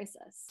climate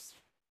crisis.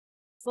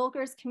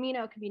 Volker's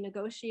Camino can be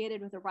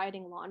negotiated with a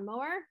riding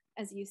lawnmower,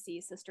 as you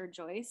see Sister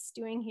Joyce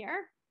doing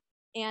here,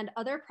 and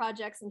other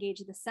projects engage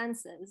the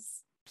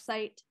senses,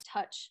 sight,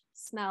 touch,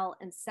 smell,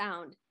 and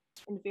sound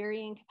in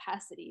varying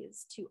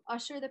capacities to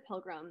usher the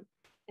pilgrim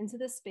into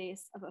the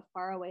space of a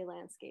faraway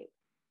landscape.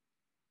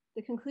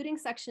 The concluding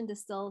section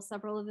distills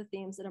several of the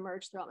themes that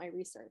emerged throughout my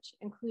research,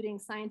 including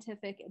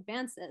scientific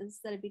advances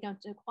that have begun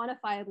to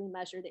quantifiably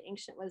measure the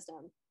ancient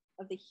wisdom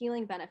of the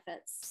healing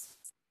benefits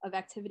of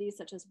activities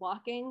such as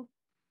walking,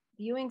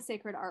 viewing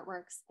sacred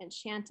artworks, and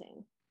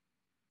chanting.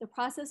 The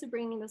process of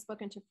bringing this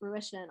book into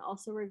fruition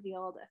also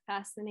revealed a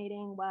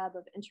fascinating web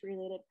of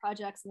interrelated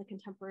projects in the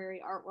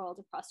contemporary art world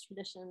across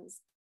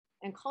traditions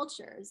and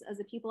cultures, as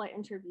the people I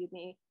interviewed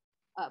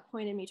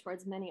pointed me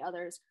towards many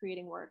others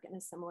creating work in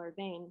a similar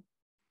vein.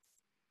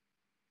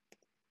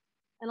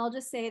 And I'll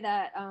just say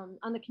that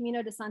on the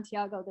Camino de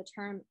Santiago, the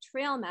term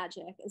trail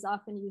magic is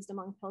often used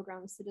among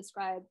pilgrims to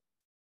describe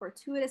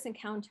fortuitous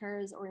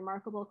encounters or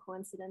remarkable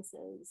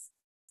coincidences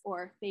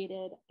or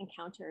fated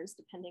encounters,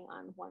 depending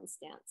on one's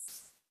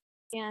stance.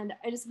 And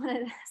I just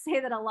wanted to say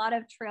that a lot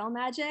of trail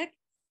magic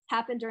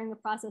happened during the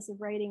process of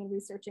writing and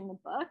researching the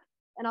book.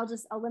 And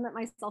I'll limit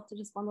myself to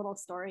just one little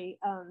story.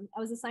 I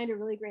was assigned a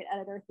really great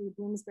editor through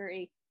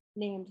Bloomsbury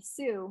named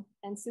Sue,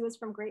 and Sue is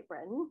from Great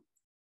Britain.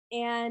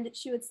 And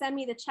she would send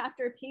me the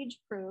chapter page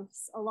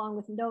proofs along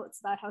with notes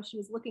about how she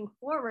was looking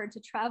forward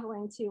to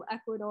traveling to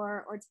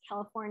Ecuador or to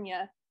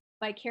California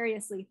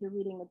vicariously through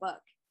reading the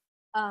book.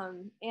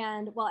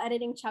 And while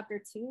editing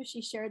chapter 2,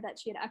 she shared that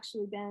she had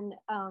actually been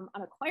on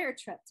a choir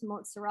trip to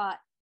Montserrat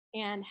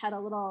and had a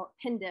little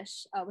pin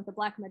dish with a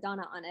Black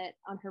Madonna on it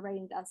on her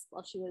writing desk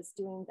while she was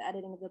doing the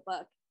editing of the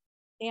book.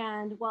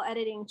 And while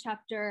editing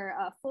chapter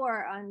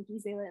 4 on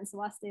Gisela and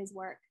Suaste's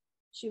work,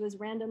 she was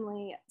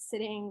randomly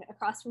sitting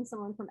across from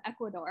someone from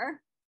Ecuador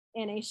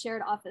in a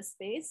shared office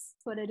space,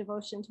 put a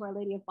devotion to Our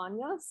Lady of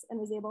Baños, and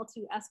was able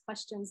to ask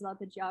questions about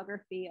the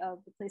geography of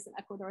the place in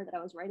Ecuador that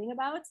I was writing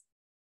about.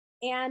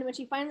 And when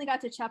she finally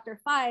got to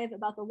chapter 5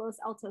 about the Los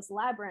Altos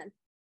Labyrinth,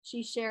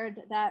 she shared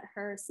that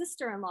her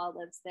sister-in-law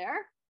lives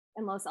there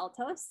in Los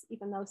Altos,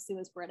 even though Sue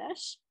is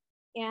British.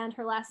 And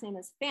her last name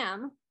is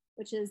Pham,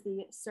 which is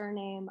the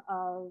surname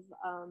of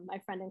my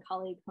friend and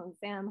colleague Hung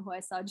Pham, who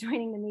I saw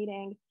joining the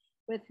meeting,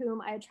 with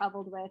whom I had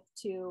traveled with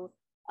to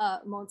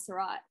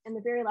Montserrat. And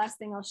the very last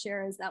thing I'll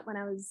share is that when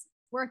I was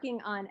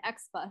working on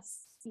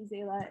X-Bus,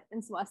 Gisela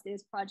and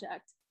Suaste's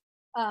project,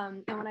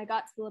 and when I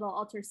got to the little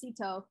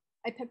altarcito,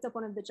 I picked up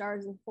one of the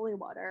jars of holy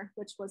water,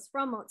 which was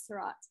from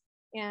Montserrat.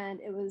 And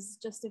it was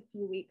just a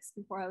few weeks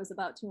before I was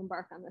about to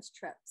embark on this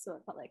trip. So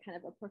it felt like kind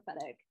of a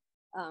prophetic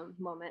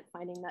moment,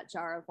 finding that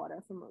jar of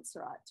water from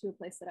Montserrat to a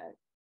place that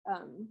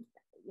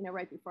I,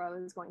 right before I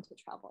was going to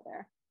travel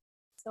there.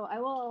 So I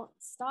will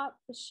stop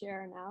the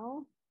share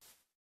now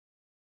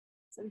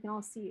so we can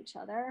all see each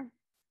other.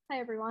 Hi,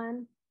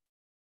 everyone.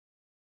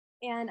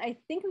 And I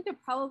think we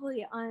could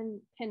probably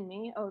unpin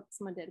me. Oh,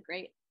 someone did,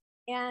 great.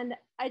 And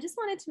I just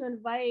wanted to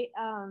invite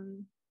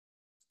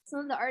some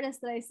of the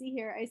artists that I see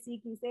here. I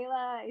see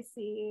Gisela, I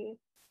see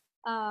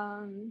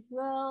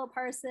Will,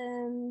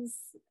 Parsons,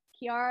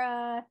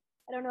 Kiara.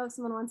 I don't know if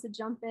someone wants to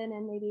jump in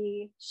and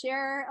maybe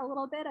share a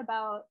little bit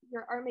about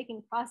your art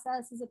making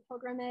process as a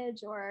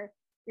pilgrimage or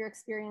your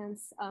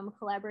experience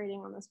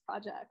collaborating on this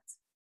project.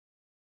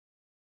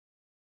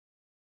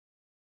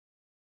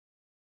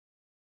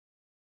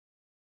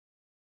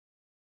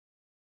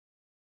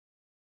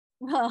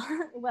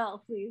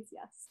 Well, please,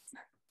 yes.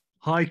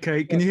 Hi,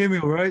 Kate. Can you hear me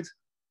all right?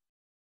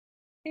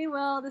 Hey,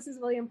 Will. This is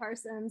William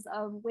Parsons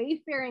of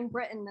Wayfaring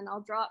Britain, and I'll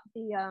drop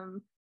the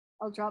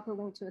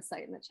link to the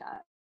site in the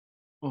chat.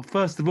 Well,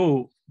 first of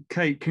all,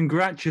 Kate,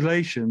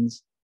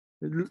 congratulations.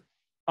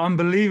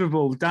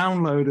 Unbelievable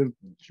download of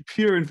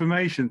pure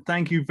information.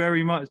 Thank you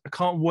very much. I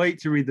can't wait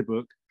to read the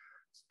book.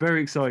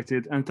 Very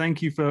excited. And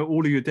thank you for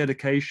all of your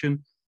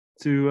dedication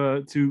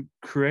to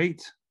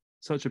create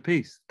such a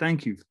piece.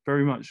 Thank you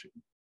very much.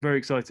 Very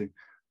exciting.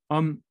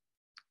 And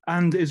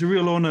it's a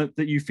real honor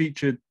that you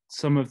featured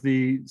some of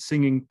the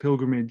singing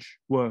pilgrimage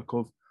work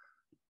of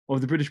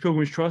the British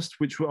Pilgrimage Trust,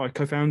 which I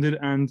co-founded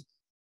and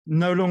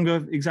no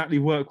longer exactly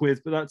work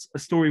with, but that's a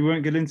story we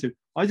won't get into.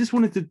 I just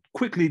wanted to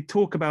quickly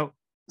talk about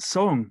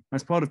song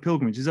as part of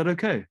pilgrimage. Is that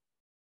okay?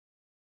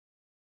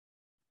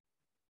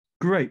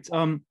 Great.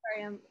 Sorry,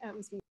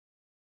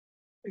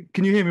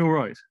 can you hear me all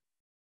right?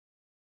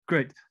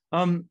 Great.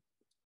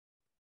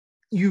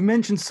 You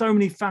mentioned so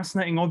many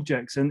fascinating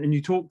objects, and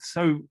you talked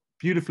so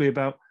beautifully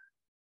about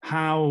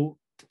how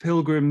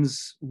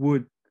pilgrims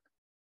would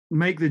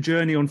make the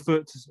journey on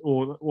foot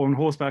or on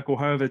horseback or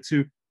however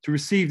to to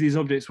receive these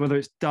objects, whether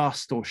it's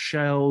dust or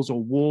shells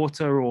or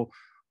water or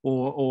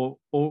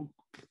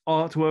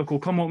artwork or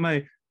come what may.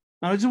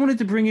 And I just wanted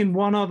to bring in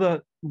one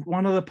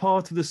other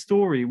part of the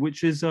story,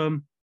 which is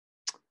the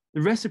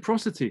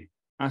reciprocity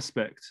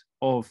aspect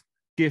of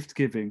gift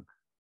giving,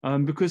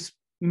 because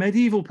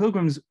medieval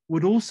pilgrims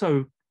would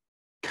also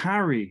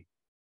carry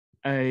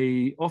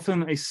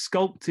often a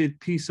sculpted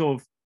piece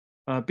of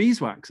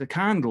beeswax, a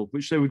candle,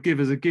 which they would give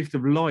as a gift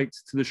of light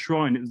to the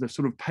shrine. It was the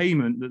sort of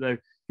payment that they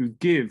would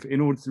give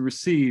in order to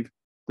receive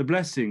the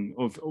blessing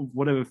of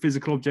whatever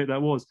physical object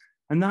that was.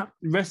 And that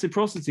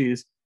reciprocity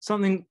is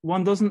something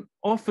one doesn't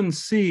often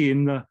see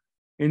in the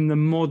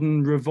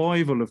modern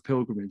revival of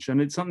pilgrimage, and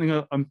it's something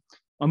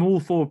I'm all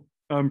for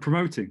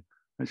promoting,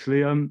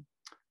 actually.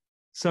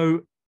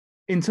 So,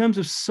 in terms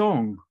of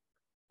song,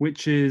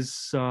 which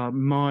is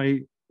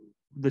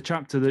the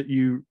chapter that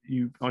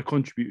I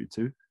contributed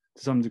to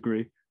some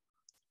degree,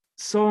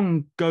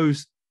 song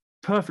goes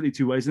perfectly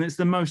two ways, and it's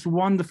the most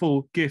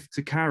wonderful gift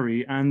to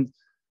carry, and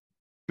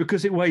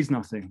because it weighs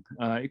nothing,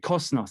 it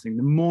costs nothing.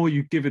 The more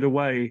you give it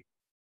away,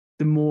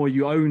 the more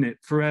you own it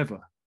forever.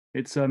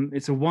 It's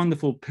a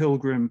wonderful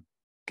pilgrim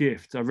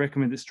gift. I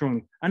recommend it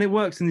strongly, and it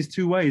works in these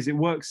two ways. It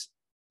works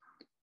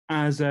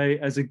as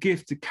a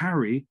gift to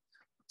carry,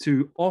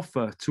 to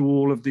offer to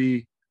all of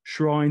the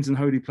shrines and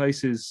holy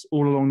places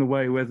all along the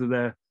way, whether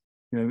they're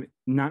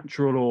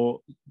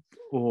natural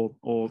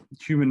or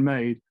human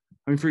made.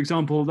 I mean, for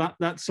example,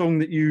 that song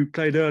that you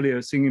played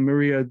earlier, singing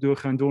Maria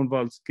durch ein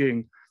Dornwald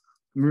ging,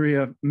 Mary,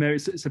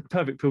 it's a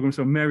perfect pilgrim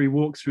song. Mary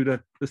walks through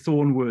the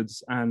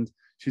thornwoods, and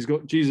she's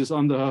got Jesus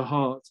under her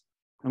heart.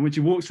 And when she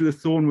walks through the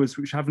thornwoods,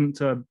 which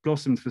haven't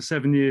blossomed for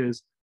 7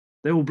 years,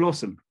 they will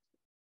blossom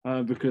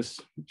because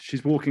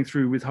she's walking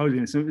through with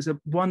holiness. And it's a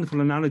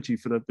wonderful analogy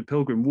for the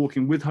pilgrim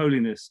walking with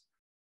holiness,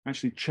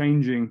 actually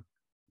changing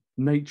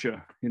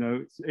nature.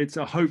 It's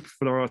a hope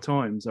for our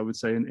times, I would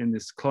say, in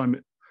this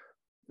climate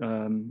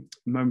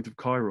moment of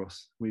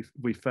kairos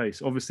we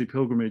face. Obviously,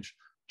 pilgrimage,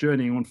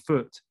 journeying on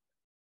foot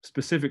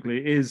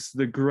specifically, is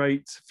the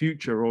great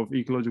future of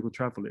ecological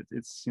travel.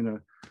 It's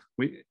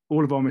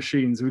all of our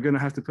machines, we're going to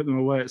have to put them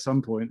away at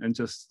some point and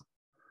just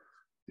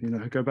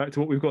go back to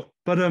what we've got.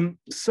 But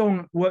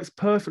song works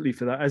perfectly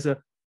for that,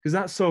 because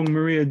that song,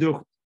 Maria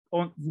durch,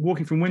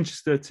 walking from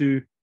Winchester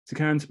to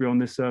Canterbury on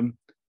this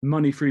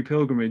money-free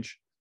pilgrimage,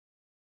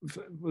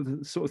 the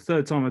sort of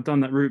third time I've done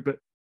that route, but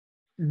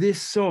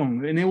this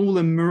song and all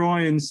the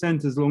Marian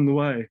centers along the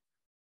way,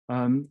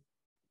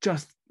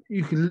 just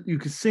you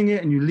could sing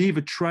it and you leave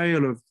a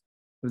trail of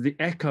the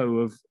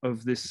echo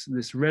of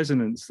this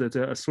resonance, that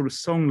a sort of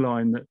song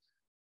line that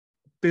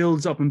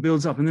builds up and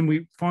builds up. And then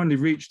we finally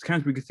reached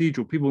Canterbury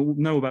Cathedral. People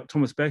know about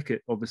Thomas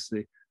Becket,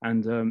 obviously,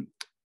 and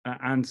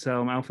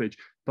Anselm Alphege,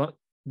 but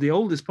the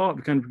oldest part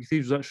of Canterbury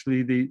Cathedral is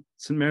actually the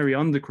St Mary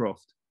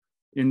Undercroft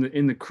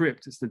in the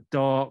crypt. It's the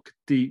dark,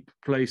 deep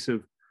place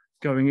of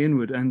going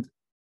inward, and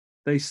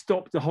they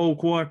stopped the whole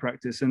choir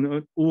practice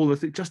and all the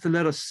things just to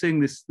let us sing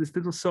this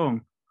little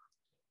song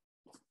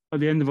at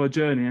the end of our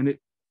journey, and it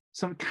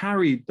sort of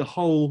carried the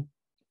whole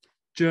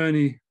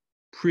journey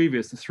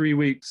previous, the 3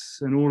 weeks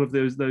and all of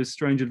those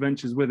strange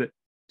adventures with it.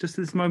 Just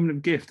this moment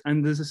of gift,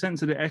 and there's a sense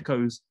that it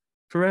echoes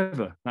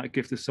forever, that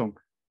gift of song.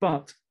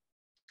 But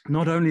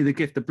not only the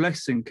gift, the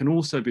blessing can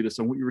also be the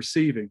song, what you're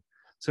receiving.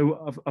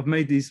 So I've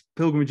made these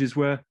pilgrimages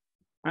where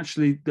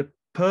actually the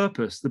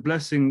purpose, the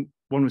blessing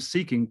one was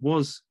seeking,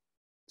 was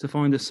to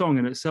find a song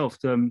in itself.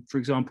 For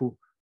example,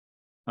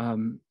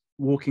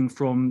 walking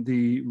from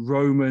the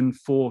Roman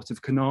fort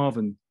of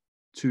Carnarvon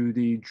to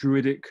the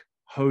Druidic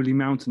holy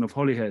mountain of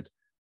Holyhead,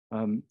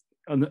 and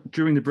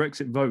during the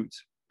Brexit vote,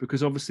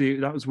 because obviously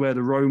that was where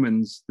the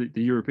Romans, the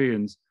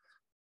Europeans,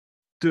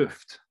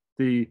 doofed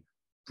the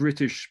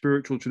British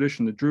spiritual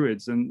tradition, the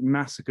Druids, and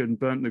massacred and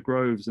burnt the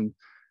groves. And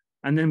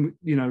then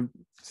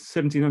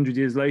 1700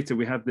 years later,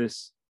 we have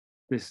this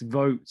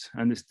vote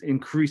and this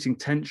increasing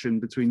tension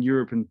between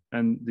Europe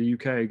and the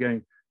UK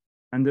again.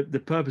 And the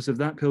purpose of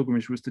that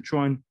pilgrimage was to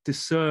try and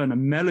discern a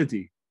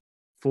melody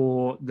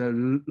for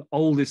the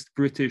oldest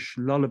British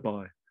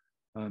lullaby,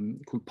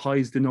 called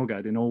Pais de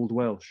Nogad in Old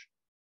Welsh.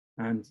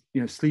 And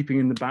sleeping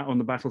on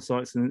the battle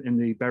sites and in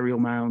the burial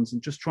mounds,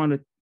 and just trying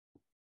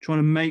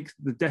to make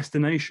the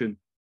destination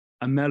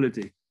a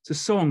melody. It's a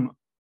song.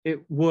 It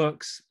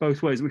works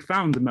both ways. We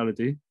found a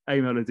melody, I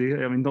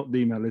mean, not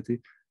the melody,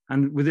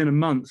 and within a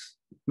month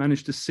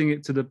managed to sing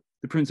it to the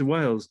Prince of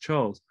Wales,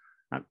 Charles,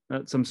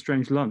 at some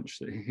strange lunch.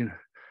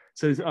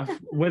 So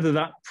whether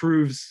that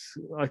proves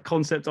a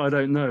concept, I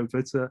don't know.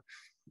 But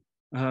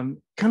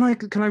can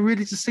I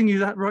really just sing you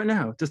that right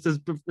now, just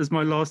as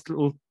my last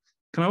little?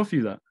 Can I offer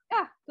you that?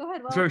 Yeah, go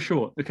ahead. It's very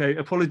short. Okay,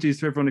 apologies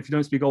to everyone if you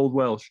don't speak Old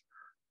Welsh.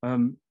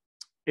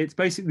 It's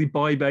basically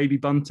Bye Baby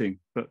Bunting,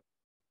 but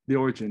the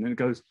origin, and it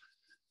goes,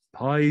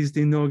 Pais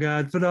di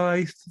nogad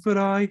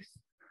fraith,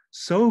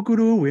 so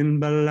grwyn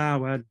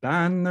balawad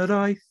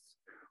banadaeth,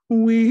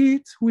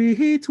 wheat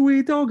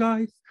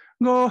ogaeth,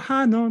 go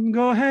hanon,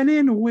 go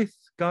henin with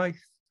gaeth,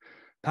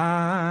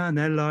 pan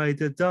elai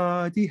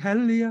da di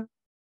helia,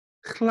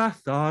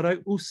 chhlathar ei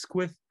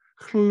wsgwyth,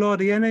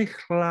 chlodi yn ei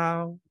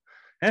chlaw.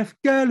 Ef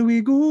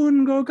gelwi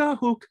gwn go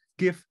gahwg,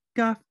 gif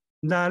gaf,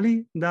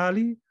 dali,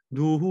 dali,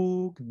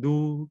 dwg,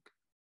 dwg.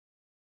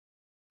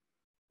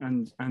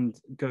 And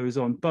goes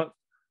on. But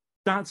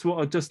that's what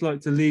I'd just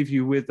like to leave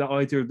you with, the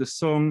idea of the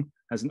song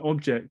as an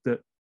object that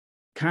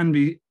can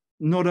be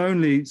not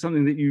only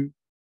something that you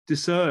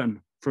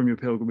discern from your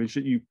pilgrimage,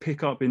 that you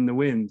pick up in the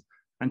wind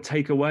and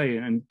take away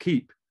and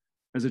keep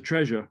as a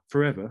treasure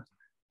forever,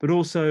 but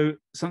also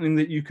something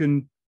that you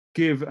can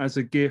give as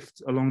a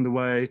gift along the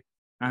way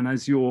and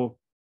as your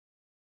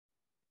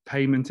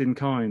payment in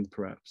kind,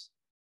 perhaps.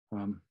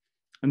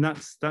 And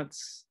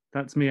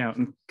that's me out.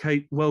 And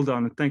Kate, well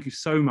done, and thank you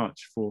so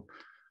much for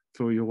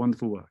your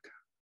wonderful work.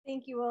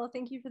 Thank you, Will.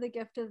 Thank you for the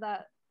gift of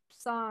that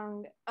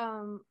song.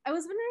 I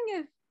was wondering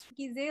if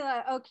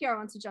Gisela, oh, Kiara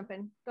wants to jump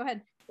in. Go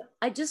ahead.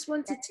 I just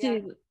wanted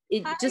to,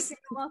 Hi, Kiara,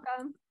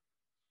 welcome.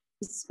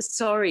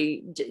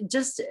 Sorry,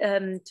 just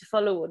to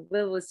follow what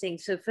Will was saying.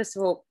 So first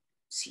of all,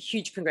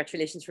 huge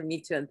congratulations from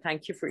me too, and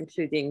thank you for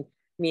including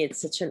me.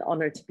 It's such an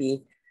honor to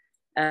be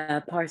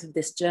part of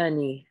this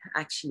journey,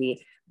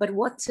 actually. But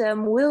what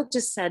Will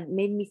just said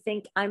made me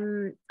think.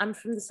 I'm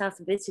from the south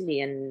of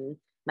Italy, and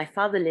my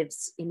father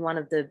lives in one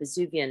of the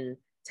Vesuvian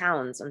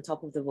towns on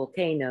top of the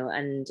volcano.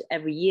 And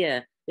every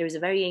year there is a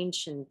very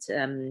ancient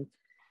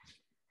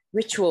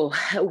ritual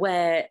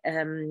where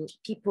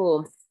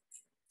people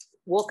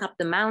walk up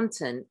the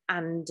mountain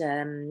and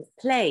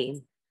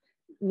play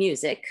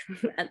music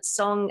and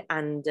song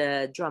and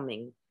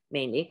drumming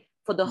mainly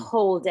for the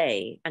whole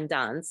day, and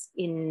dance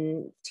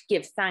to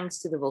give thanks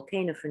to the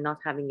volcano for not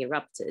having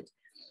erupted.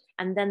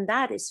 And then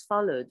that is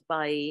followed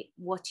by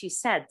what you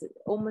said,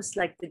 almost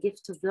like the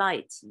gift of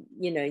light.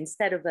 You know,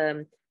 instead of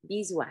a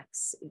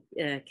beeswax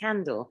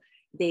candle,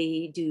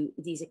 they do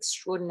these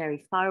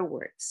extraordinary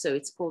fireworks. So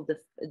it's called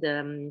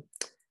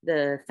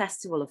the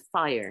Festival of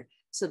Fire.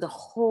 So the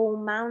whole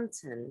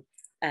mountain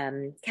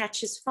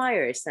catches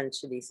fire,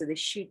 essentially. So they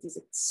shoot these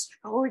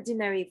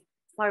extraordinary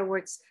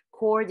fireworks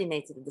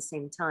coordinated at the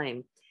same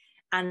time.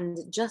 And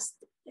just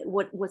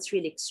what's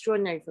really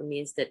extraordinary for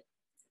me is that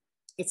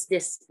it's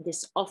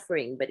this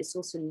offering, but it's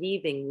also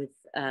leaving with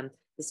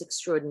this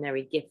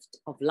extraordinary gift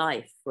of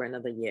life for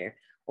another year,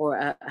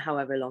 or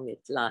however long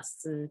it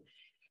lasts. And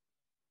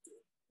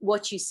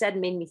what you said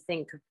made me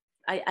think.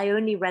 I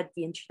only read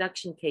the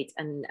introduction, Kate,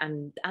 and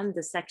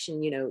the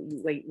section, you know,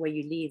 where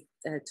you leave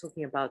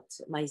talking about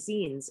my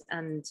zines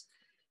and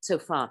so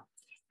far.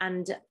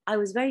 And I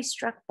was very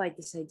struck by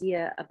this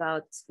idea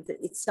about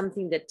it's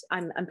something that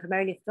I'm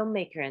primarily a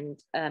filmmaker,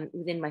 and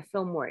within my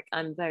film work,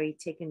 I'm very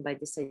taken by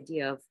this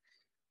idea of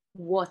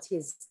what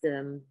is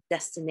the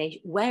destination,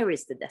 where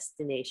is the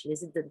destination?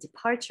 Is it the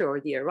departure or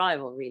the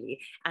arrival,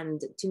 really?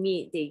 And to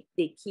me,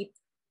 they keep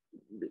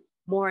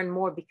more and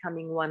more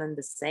becoming one and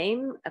the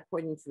same,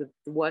 according to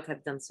the work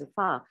I've done so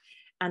far.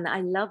 And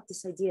I love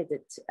this idea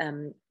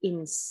that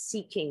in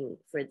seeking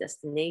for a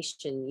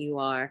destination, you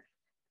are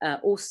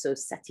also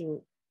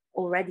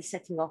already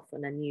setting off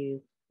on a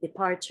new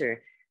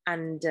departure,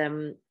 and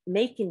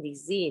making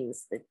these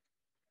zines that,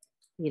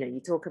 you know, you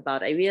talk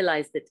about. I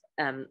realized that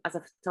as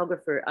a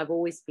photographer, I've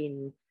always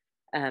been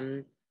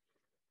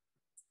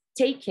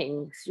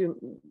taking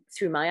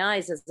through my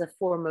eyes as a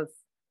form of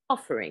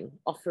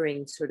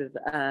offering sort of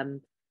a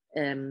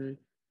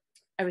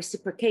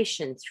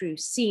reciprocation through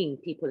seeing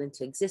people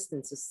into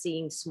existence, or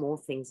seeing small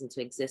things into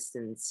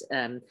existence,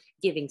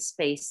 giving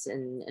space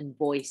and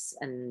voice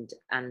and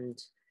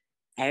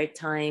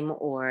airtime,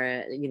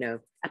 or, you know,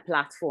 a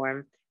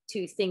platform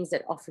to things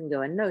that often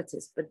go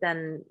unnoticed. But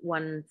then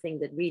one thing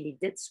that really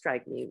did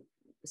strike me,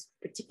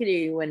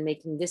 particularly when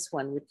making this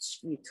one, which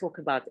you talk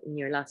about in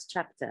your last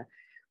chapter,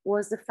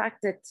 was the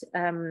fact that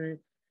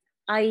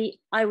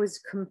I was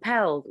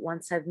compelled,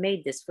 once I've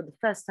made this for the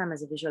first time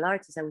as a visual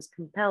artist, I was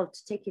compelled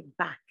to take it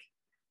back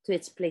to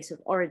its place of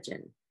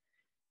origin.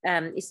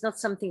 It's not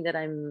something that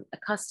I'm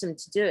accustomed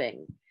to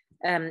doing.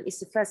 It's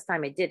the first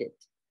time I did it.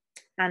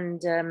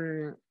 And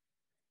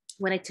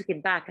when I took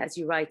it back, as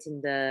you write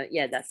in the,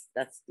 yeah, that's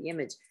the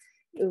image,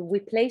 we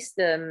placed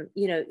them,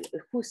 you know,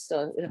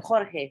 Justo,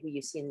 Jorge, who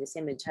you see in this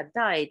image, had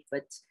died,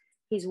 but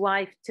his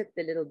wife took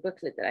the little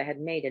booklet that I had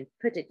made and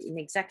put it in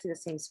exactly the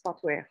same spot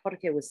where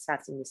Jorge was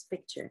sat in this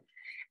picture.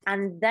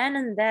 And then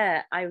and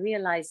there, I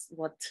realized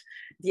what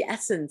the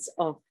essence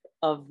of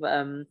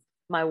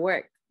my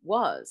work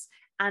was.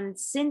 And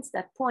since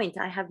that point,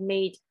 I have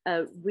made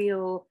a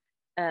real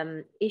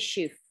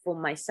issue for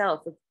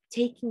myself of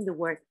taking the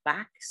work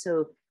back.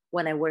 So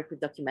when I work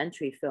with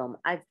documentary film,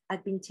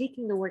 I've been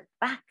taking the work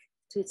back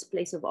to its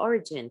place of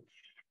origin.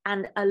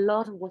 And a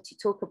lot of what you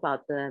talk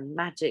about, the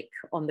magic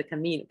on the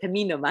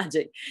Camino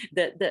magic,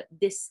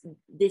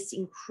 this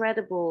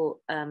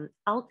incredible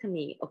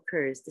alchemy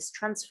occurs, this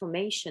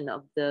transformation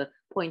of the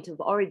point of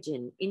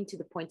origin into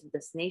the point of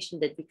destination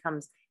that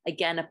becomes,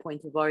 again, a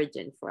point of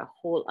origin for a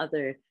whole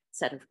other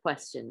set of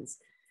questions,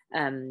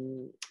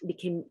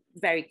 became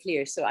very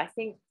clear. So I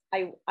think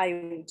I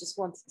just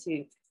wanted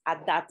to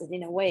add that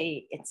in a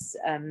way, it's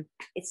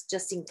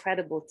just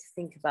incredible to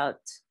think about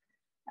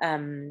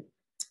the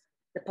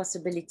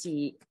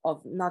possibility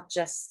of not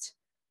just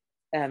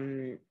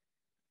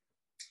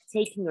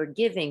taking or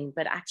giving,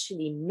 but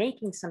actually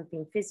making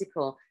something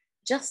physical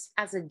just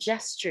as a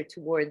gesture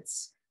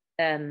towards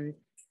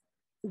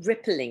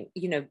rippling,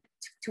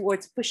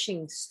 towards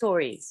pushing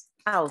stories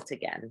out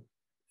again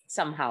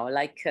somehow,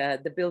 like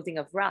the building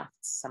of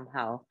rafts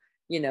somehow,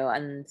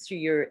 and through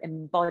your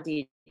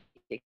embodied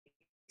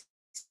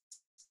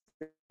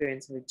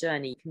experience of a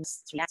journey, you can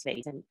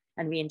activate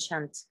and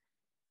re-enchant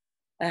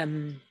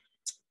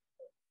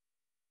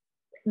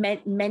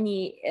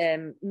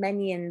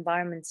many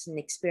environments and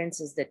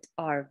experiences that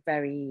are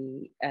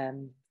very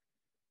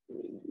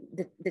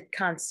that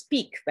can't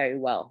speak very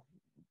well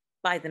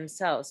by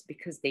themselves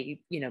because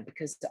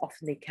because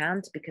often they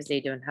can't, because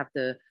they don't have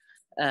the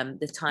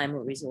time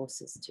or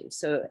resources to.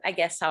 So I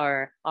guess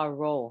our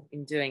role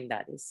in doing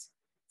that is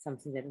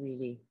something that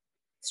really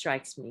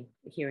strikes me,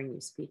 hearing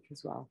you speak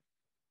as well.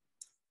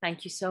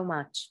 Thank you so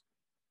much.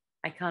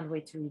 I can't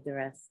wait to read the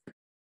rest.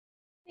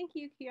 Thank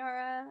you,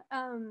 Chiara.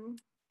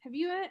 Have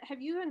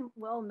you and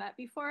Will met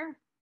before?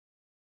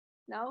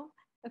 No?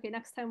 Okay,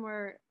 next time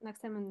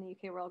in the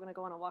UK, we're all gonna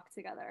go on a walk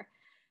together.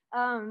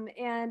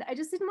 And I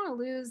just didn't want to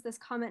lose this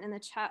comment in the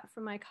chat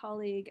from my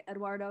colleague,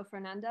 Eduardo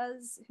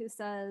Fernandez, who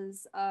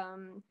says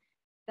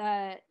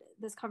that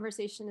this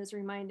conversation is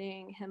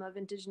reminding him of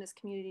indigenous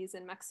communities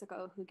in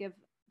Mexico who give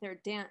their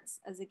dance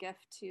as a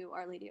gift to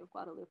Our Lady of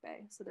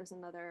Guadalupe. So there's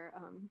another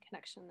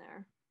connection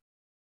there.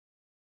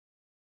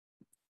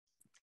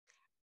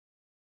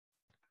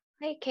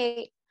 Hi,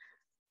 Kate.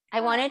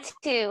 I wanted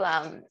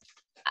to,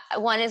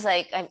 one is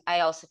like, I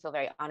also feel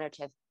very honored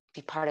to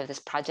be part of this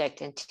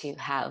project and to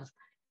have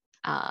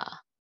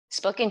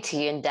spoken to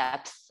you in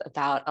depth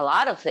about a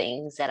lot of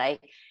things that I,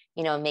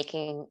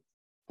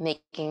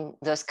 making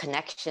those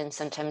connections.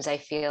 Sometimes I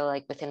feel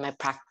like within my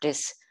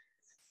practice,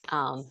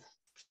 what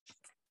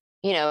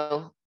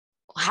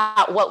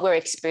we're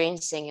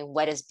experiencing and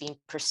what is being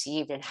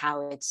perceived and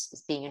how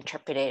it's being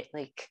interpreted,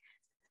 like,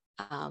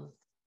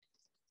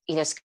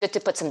 it's good to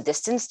put some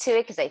distance to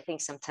it, because I think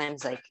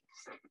sometimes like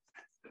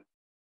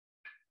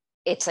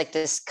it's like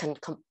this,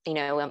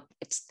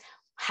 it's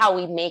how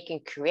we make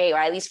and create, or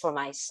at least for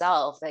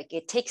myself, like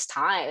it takes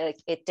time,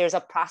 like there's a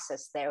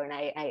process there. And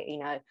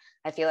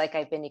I feel like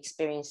I've been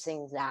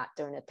experiencing that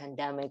during the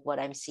pandemic, what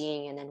I'm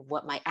seeing, and then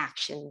what my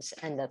actions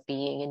end up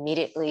being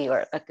immediately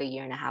or like a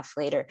year and a half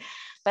later.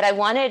 But I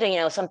wanted,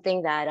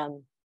 something that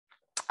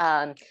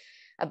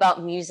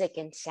about music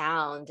and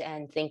sound,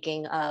 and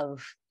thinking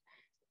of,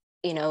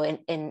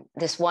 in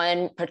this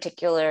one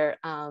particular,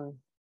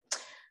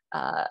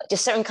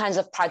 just certain kinds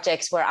of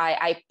projects where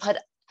I put,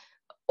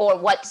 or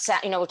what,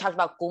 we talked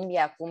about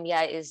cumbia.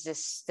 Cumbia is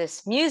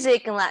this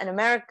music in Latin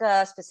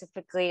America,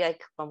 specifically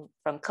like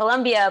from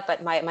Colombia,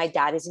 but my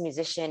dad is a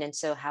musician. And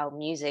so how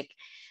music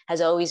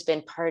has always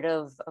been part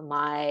of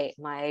my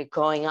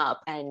growing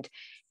up, and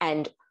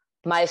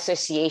my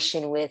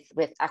association with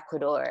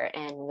Ecuador,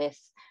 and with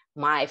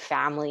my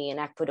family in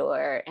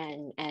Ecuador,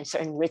 and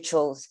certain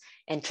rituals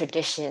and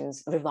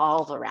traditions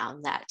revolve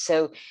around that.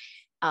 So,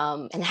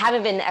 and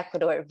having been in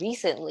Ecuador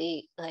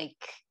recently, like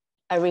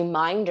a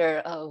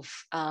reminder of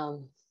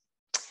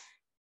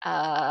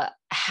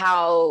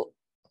how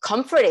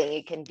comforting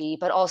it can be,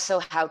 but also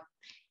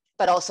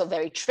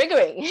very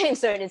triggering in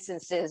certain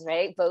instances,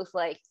 right? Both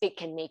like it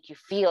can make you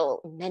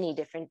feel many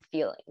different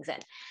feelings,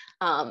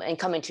 and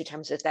coming to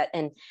terms with that.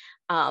 And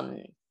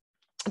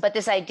but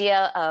this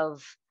idea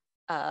of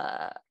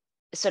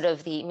sort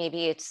of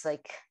maybe it's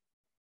like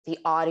the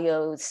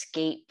audio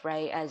scape,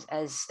 right?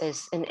 As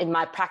in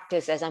my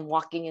practice, as I'm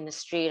walking in the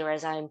street, or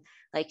as I'm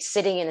like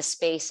sitting in a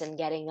space and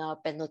getting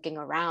up and looking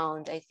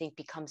around, I think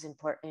becomes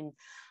important.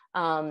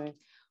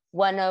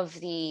 One of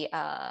the,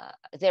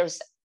 there's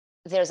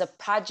a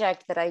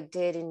project that I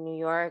did in New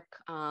York,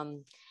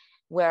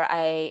 where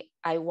I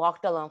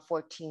walked along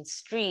 14th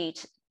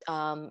Street,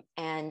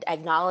 and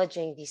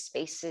acknowledging these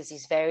spaces,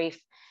 these very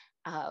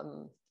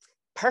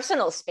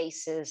personal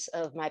spaces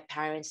of my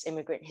parents'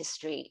 immigrant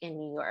history in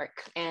New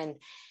York. And,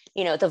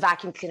 the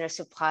vacuum cleaner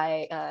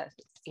supply,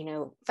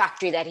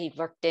 factory that he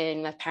worked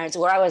in, my parents,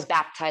 where I was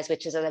baptized,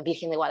 which is at the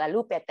Virgen de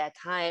Guadalupe at that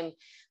time,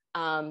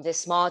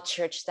 this small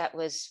church that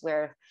was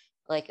where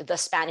like the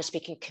Spanish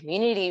speaking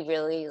community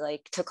really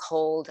like took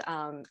hold.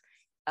 And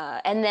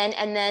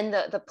then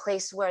the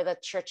place where the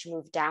church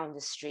moved down the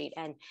street,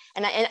 and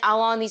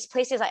along these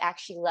places, I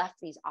actually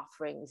left these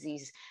offerings,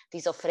 these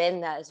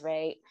ofrendas,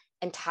 right?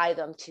 And tie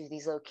them to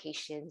these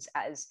locations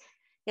as,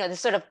 this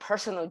sort of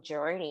personal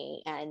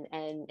journey. And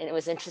it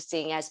was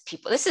interesting as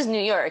people, this is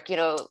New York,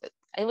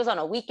 it was on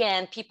a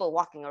weekend, people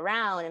walking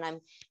around,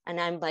 and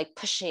I'm like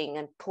pushing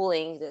and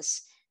pulling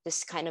this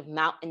kind of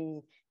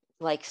mountain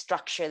like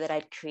structure that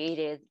I'd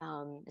created.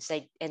 And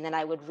then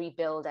I would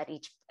rebuild at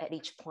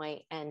each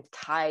point and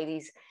tie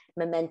these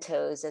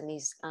mementos and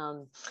these.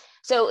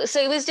 So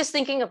it was just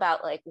thinking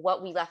about like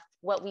what we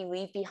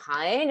leave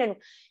behind,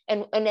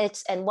 and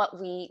what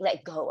we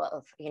let go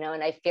of,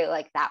 and I feel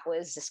like that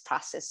was this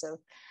process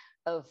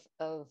of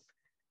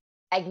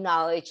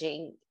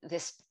acknowledging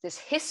this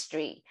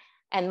history.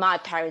 And my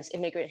parents'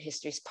 immigrant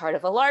history is part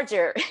of a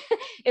larger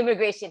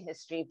immigration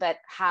history, but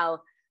how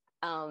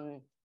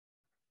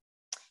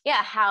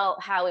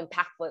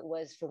impactful it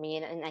was for me,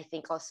 and I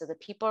think also the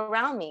people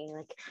around me,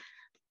 like,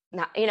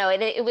 not, you know,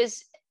 it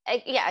was,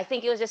 I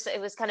think it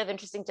was kind of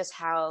interesting just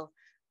how,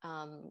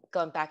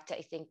 going back to,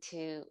 I think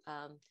to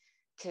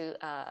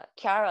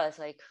Chiara's,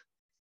 like,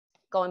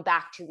 going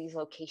back to these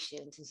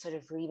locations and sort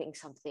of leaving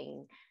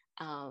something,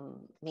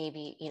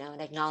 maybe, you know,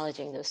 and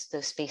acknowledging those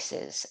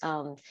spaces.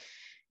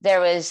 There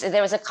was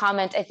a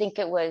comment, I think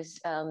it was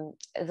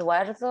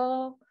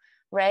Eduardo,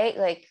 right?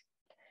 Like,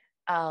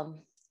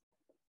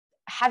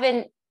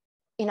 haven't,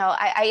 you know,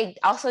 I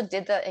also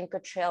did the Inca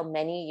Trail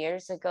many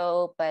years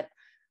ago, but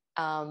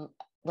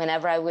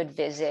whenever I would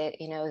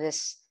visit, you know,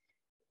 this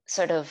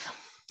sort of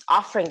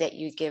offering that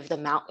you give the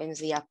mountains,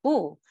 the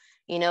Apu,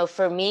 you know,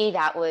 for me,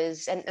 that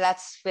was, and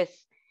that's with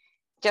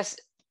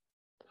just,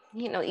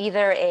 you know,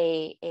 either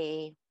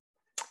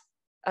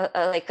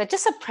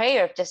just a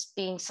prayer of just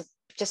being,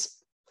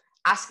 just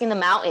asking the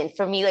mountain.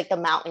 For me, like, the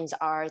mountains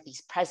are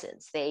these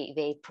presents.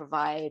 They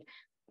provide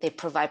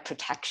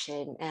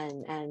protection,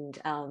 and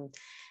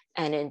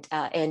in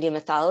Andean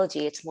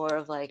mythology, it's more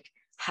of like,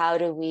 how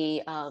do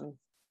we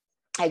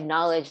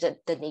acknowledge the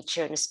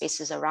nature and the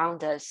spaces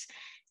around us,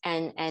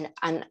 and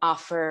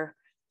offer,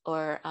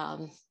 or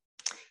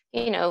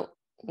you know,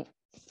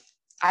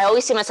 I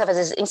always see myself as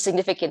this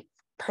insignificant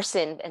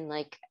person, and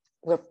like,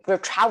 we're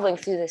traveling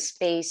through this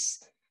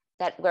space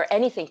where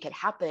anything could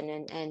happen,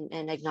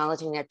 and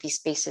acknowledging that these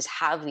spaces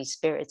have these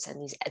spirits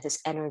and this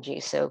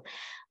energy. So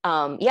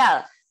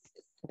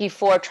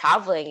before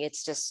traveling,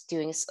 it's just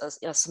doing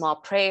a small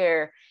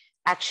prayer.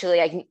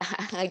 Actually,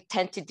 I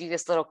tend to do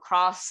this little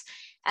cross,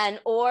 at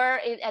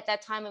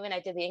that time when I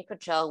did the Inca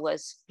Trail,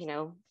 was, you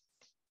know,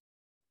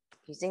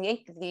 using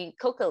the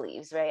coca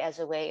leaves, right, as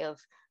a way of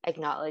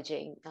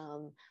acknowledging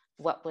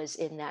what was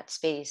in that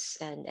space,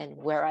 and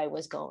where I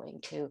was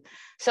going to.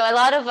 So a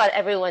lot of what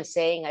everyone's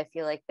saying, I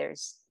feel like it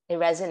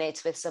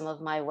resonates with some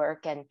of my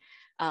work, and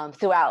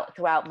throughout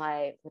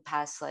the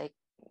past, like,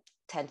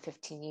 10,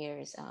 15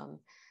 years.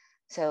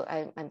 So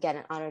I'm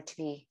again honored to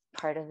be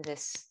part of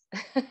this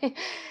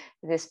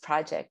this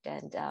project,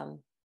 and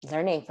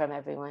learning from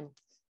everyone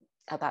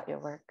about your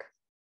work.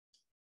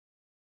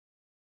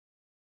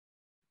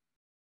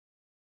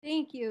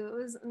 Thank you. It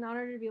was an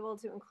honor to be able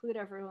to include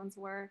everyone's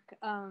work.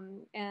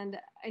 And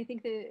I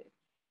think that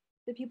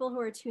the people who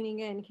are tuning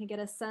in can get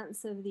a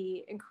sense of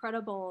the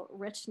incredible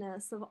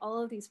richness of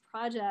all of these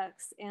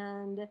projects.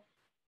 And,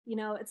 you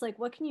know, it's like,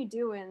 what can you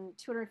do in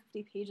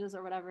 250 pages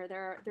or whatever?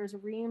 There's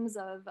reams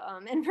of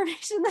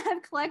information that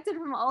I've collected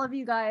from all of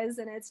you guys.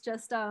 And it's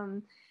just,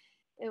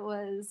 it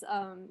was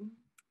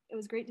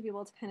great to be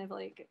able to kind of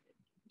like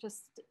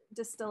just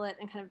distill it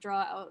and kind of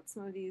draw out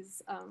some of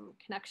these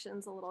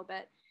connections a little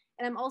bit.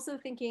 And I'm also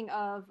thinking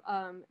of,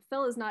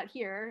 Phil is not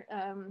here,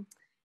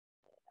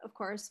 of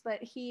course, but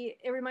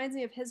it reminds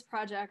me of his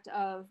project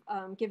of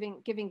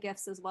giving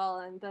gifts as well.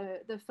 And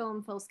the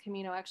film Phil's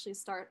Camino actually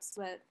starts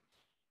with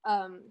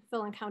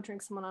Phil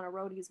encountering someone on a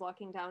road he's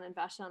walking down in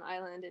Vashon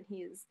Island, and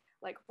he's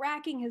like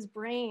racking his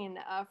brain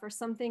for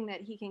something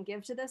that he can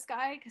give to this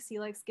guy, because he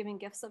likes giving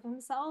gifts of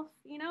himself,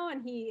 you know,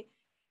 and he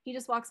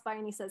just walks by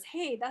and he says,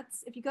 hey,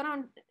 if you go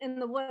down in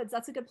the woods,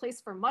 that's a good place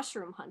for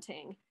mushroom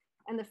hunting.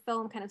 And the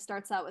film kind of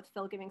starts out with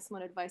Phil giving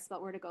someone advice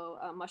about where to go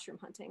mushroom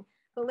hunting.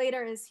 But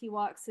later, as he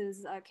walks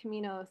his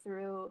Camino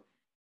through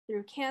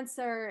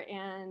cancer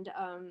and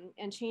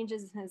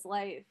changes in his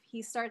life,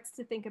 he starts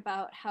to think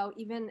about how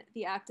even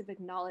the act of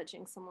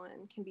acknowledging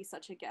someone can be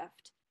such a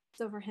gift.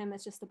 So for him,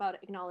 it's just about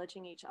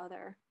acknowledging each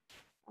other,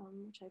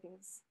 which I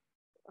think is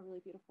a really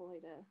beautiful way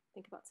to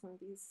think about some of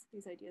these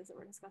ideas that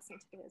we're discussing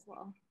today as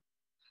well.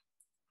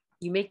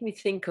 You make me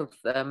think of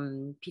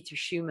Peter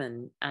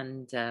Schumann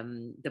and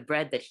the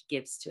bread that he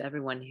gives to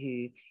everyone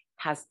who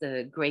has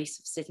the grace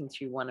of sitting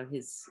through one of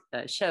his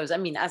shows. I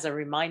mean, as a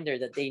reminder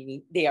that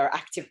they are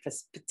active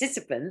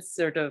participants,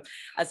 sort of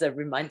as a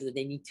reminder that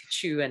they need to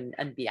chew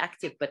and be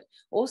active, but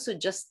also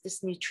just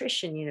this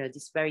nutrition, you know,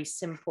 this very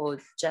simple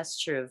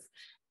gesture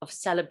of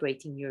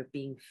celebrating your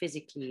being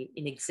physically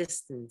in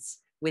existence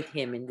with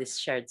him in this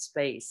shared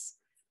space.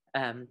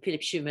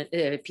 Peter Schumann,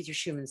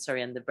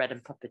 and the Bread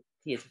and Puppet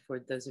Theatre, for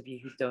those of you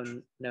who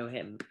don't know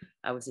him.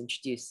 I was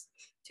introduced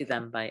to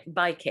them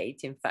by Kate,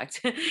 in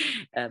fact,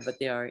 but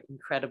they are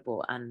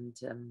incredible. And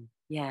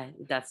yeah,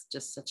 that's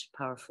just such a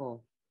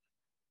powerful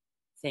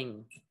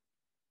thing.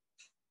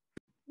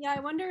 Yeah,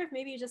 I wonder if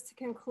maybe just to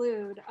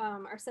conclude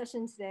our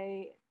session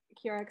today,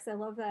 Chiara, because I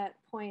love that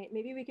point,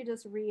 maybe we could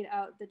just read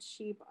out the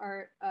Cheap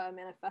Art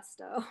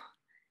Manifesto.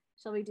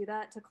 Shall we do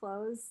that to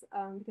close?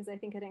 Because I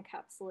think it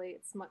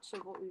encapsulates much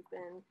of what we've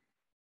been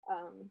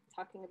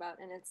talking about,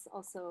 and it's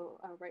also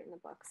right in the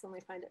book. So let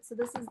me find it. So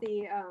this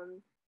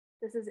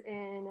is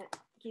in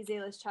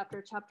Gisela's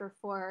chapter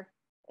 4,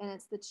 and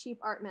it's the Cheap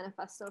Art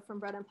Manifesto from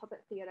Bread and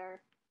Puppet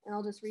Theater. And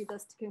I'll just read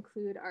this to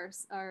conclude our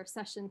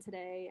session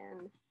today.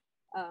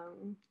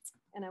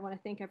 And I want to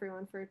thank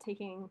everyone for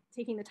taking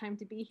the time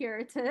to be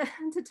here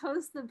to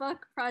toast the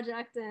book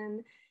project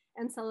and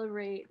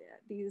celebrate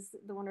the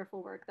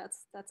wonderful work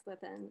that's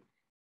within.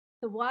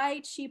 The Why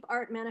Cheap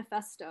Art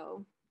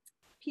Manifesto.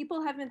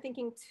 People have been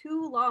thinking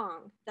too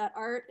long that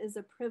art is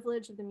a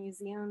privilege of the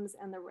museums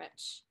and the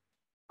rich.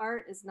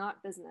 Art is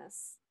not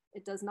business.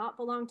 It does not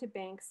belong to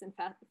banks and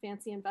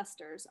fancy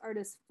investors. Art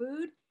is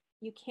food.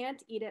 You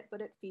can't eat it,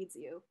 but it feeds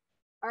you.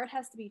 Art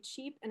has to be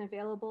cheap and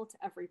available to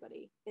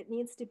everybody. It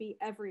needs to be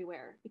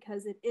everywhere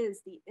because it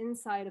is the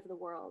inside of the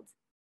world.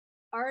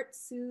 Art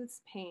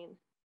soothes pain.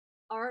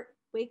 Art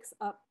wakes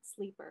up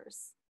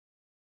sleepers.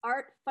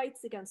 Art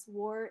fights against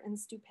war and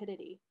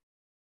stupidity.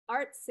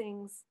 Art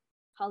sings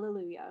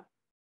hallelujah.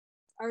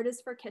 Art is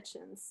for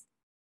kitchens.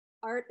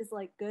 Art is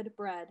like good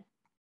bread.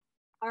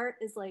 Art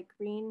is like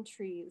green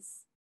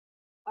trees.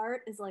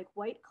 Art is like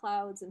white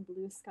clouds and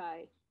blue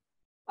sky.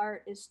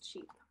 Art is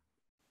cheap.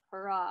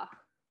 Hurrah.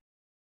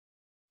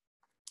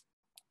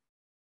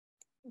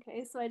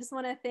 Okay, so I just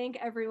want to thank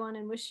everyone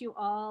and wish you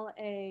all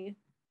a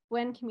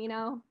buen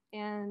camino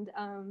and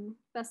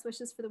best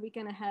wishes for the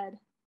weekend ahead.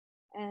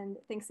 And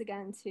thanks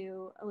again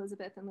to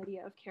Elizabeth and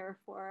Lydia of CARE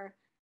for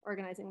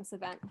organizing this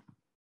event.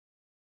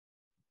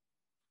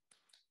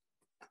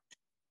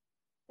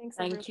 Thanks,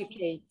 everyone. Thank you,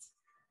 Kate.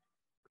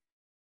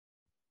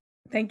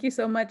 Thank you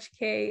so much,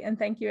 Kate, and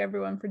thank you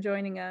everyone for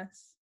joining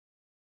us.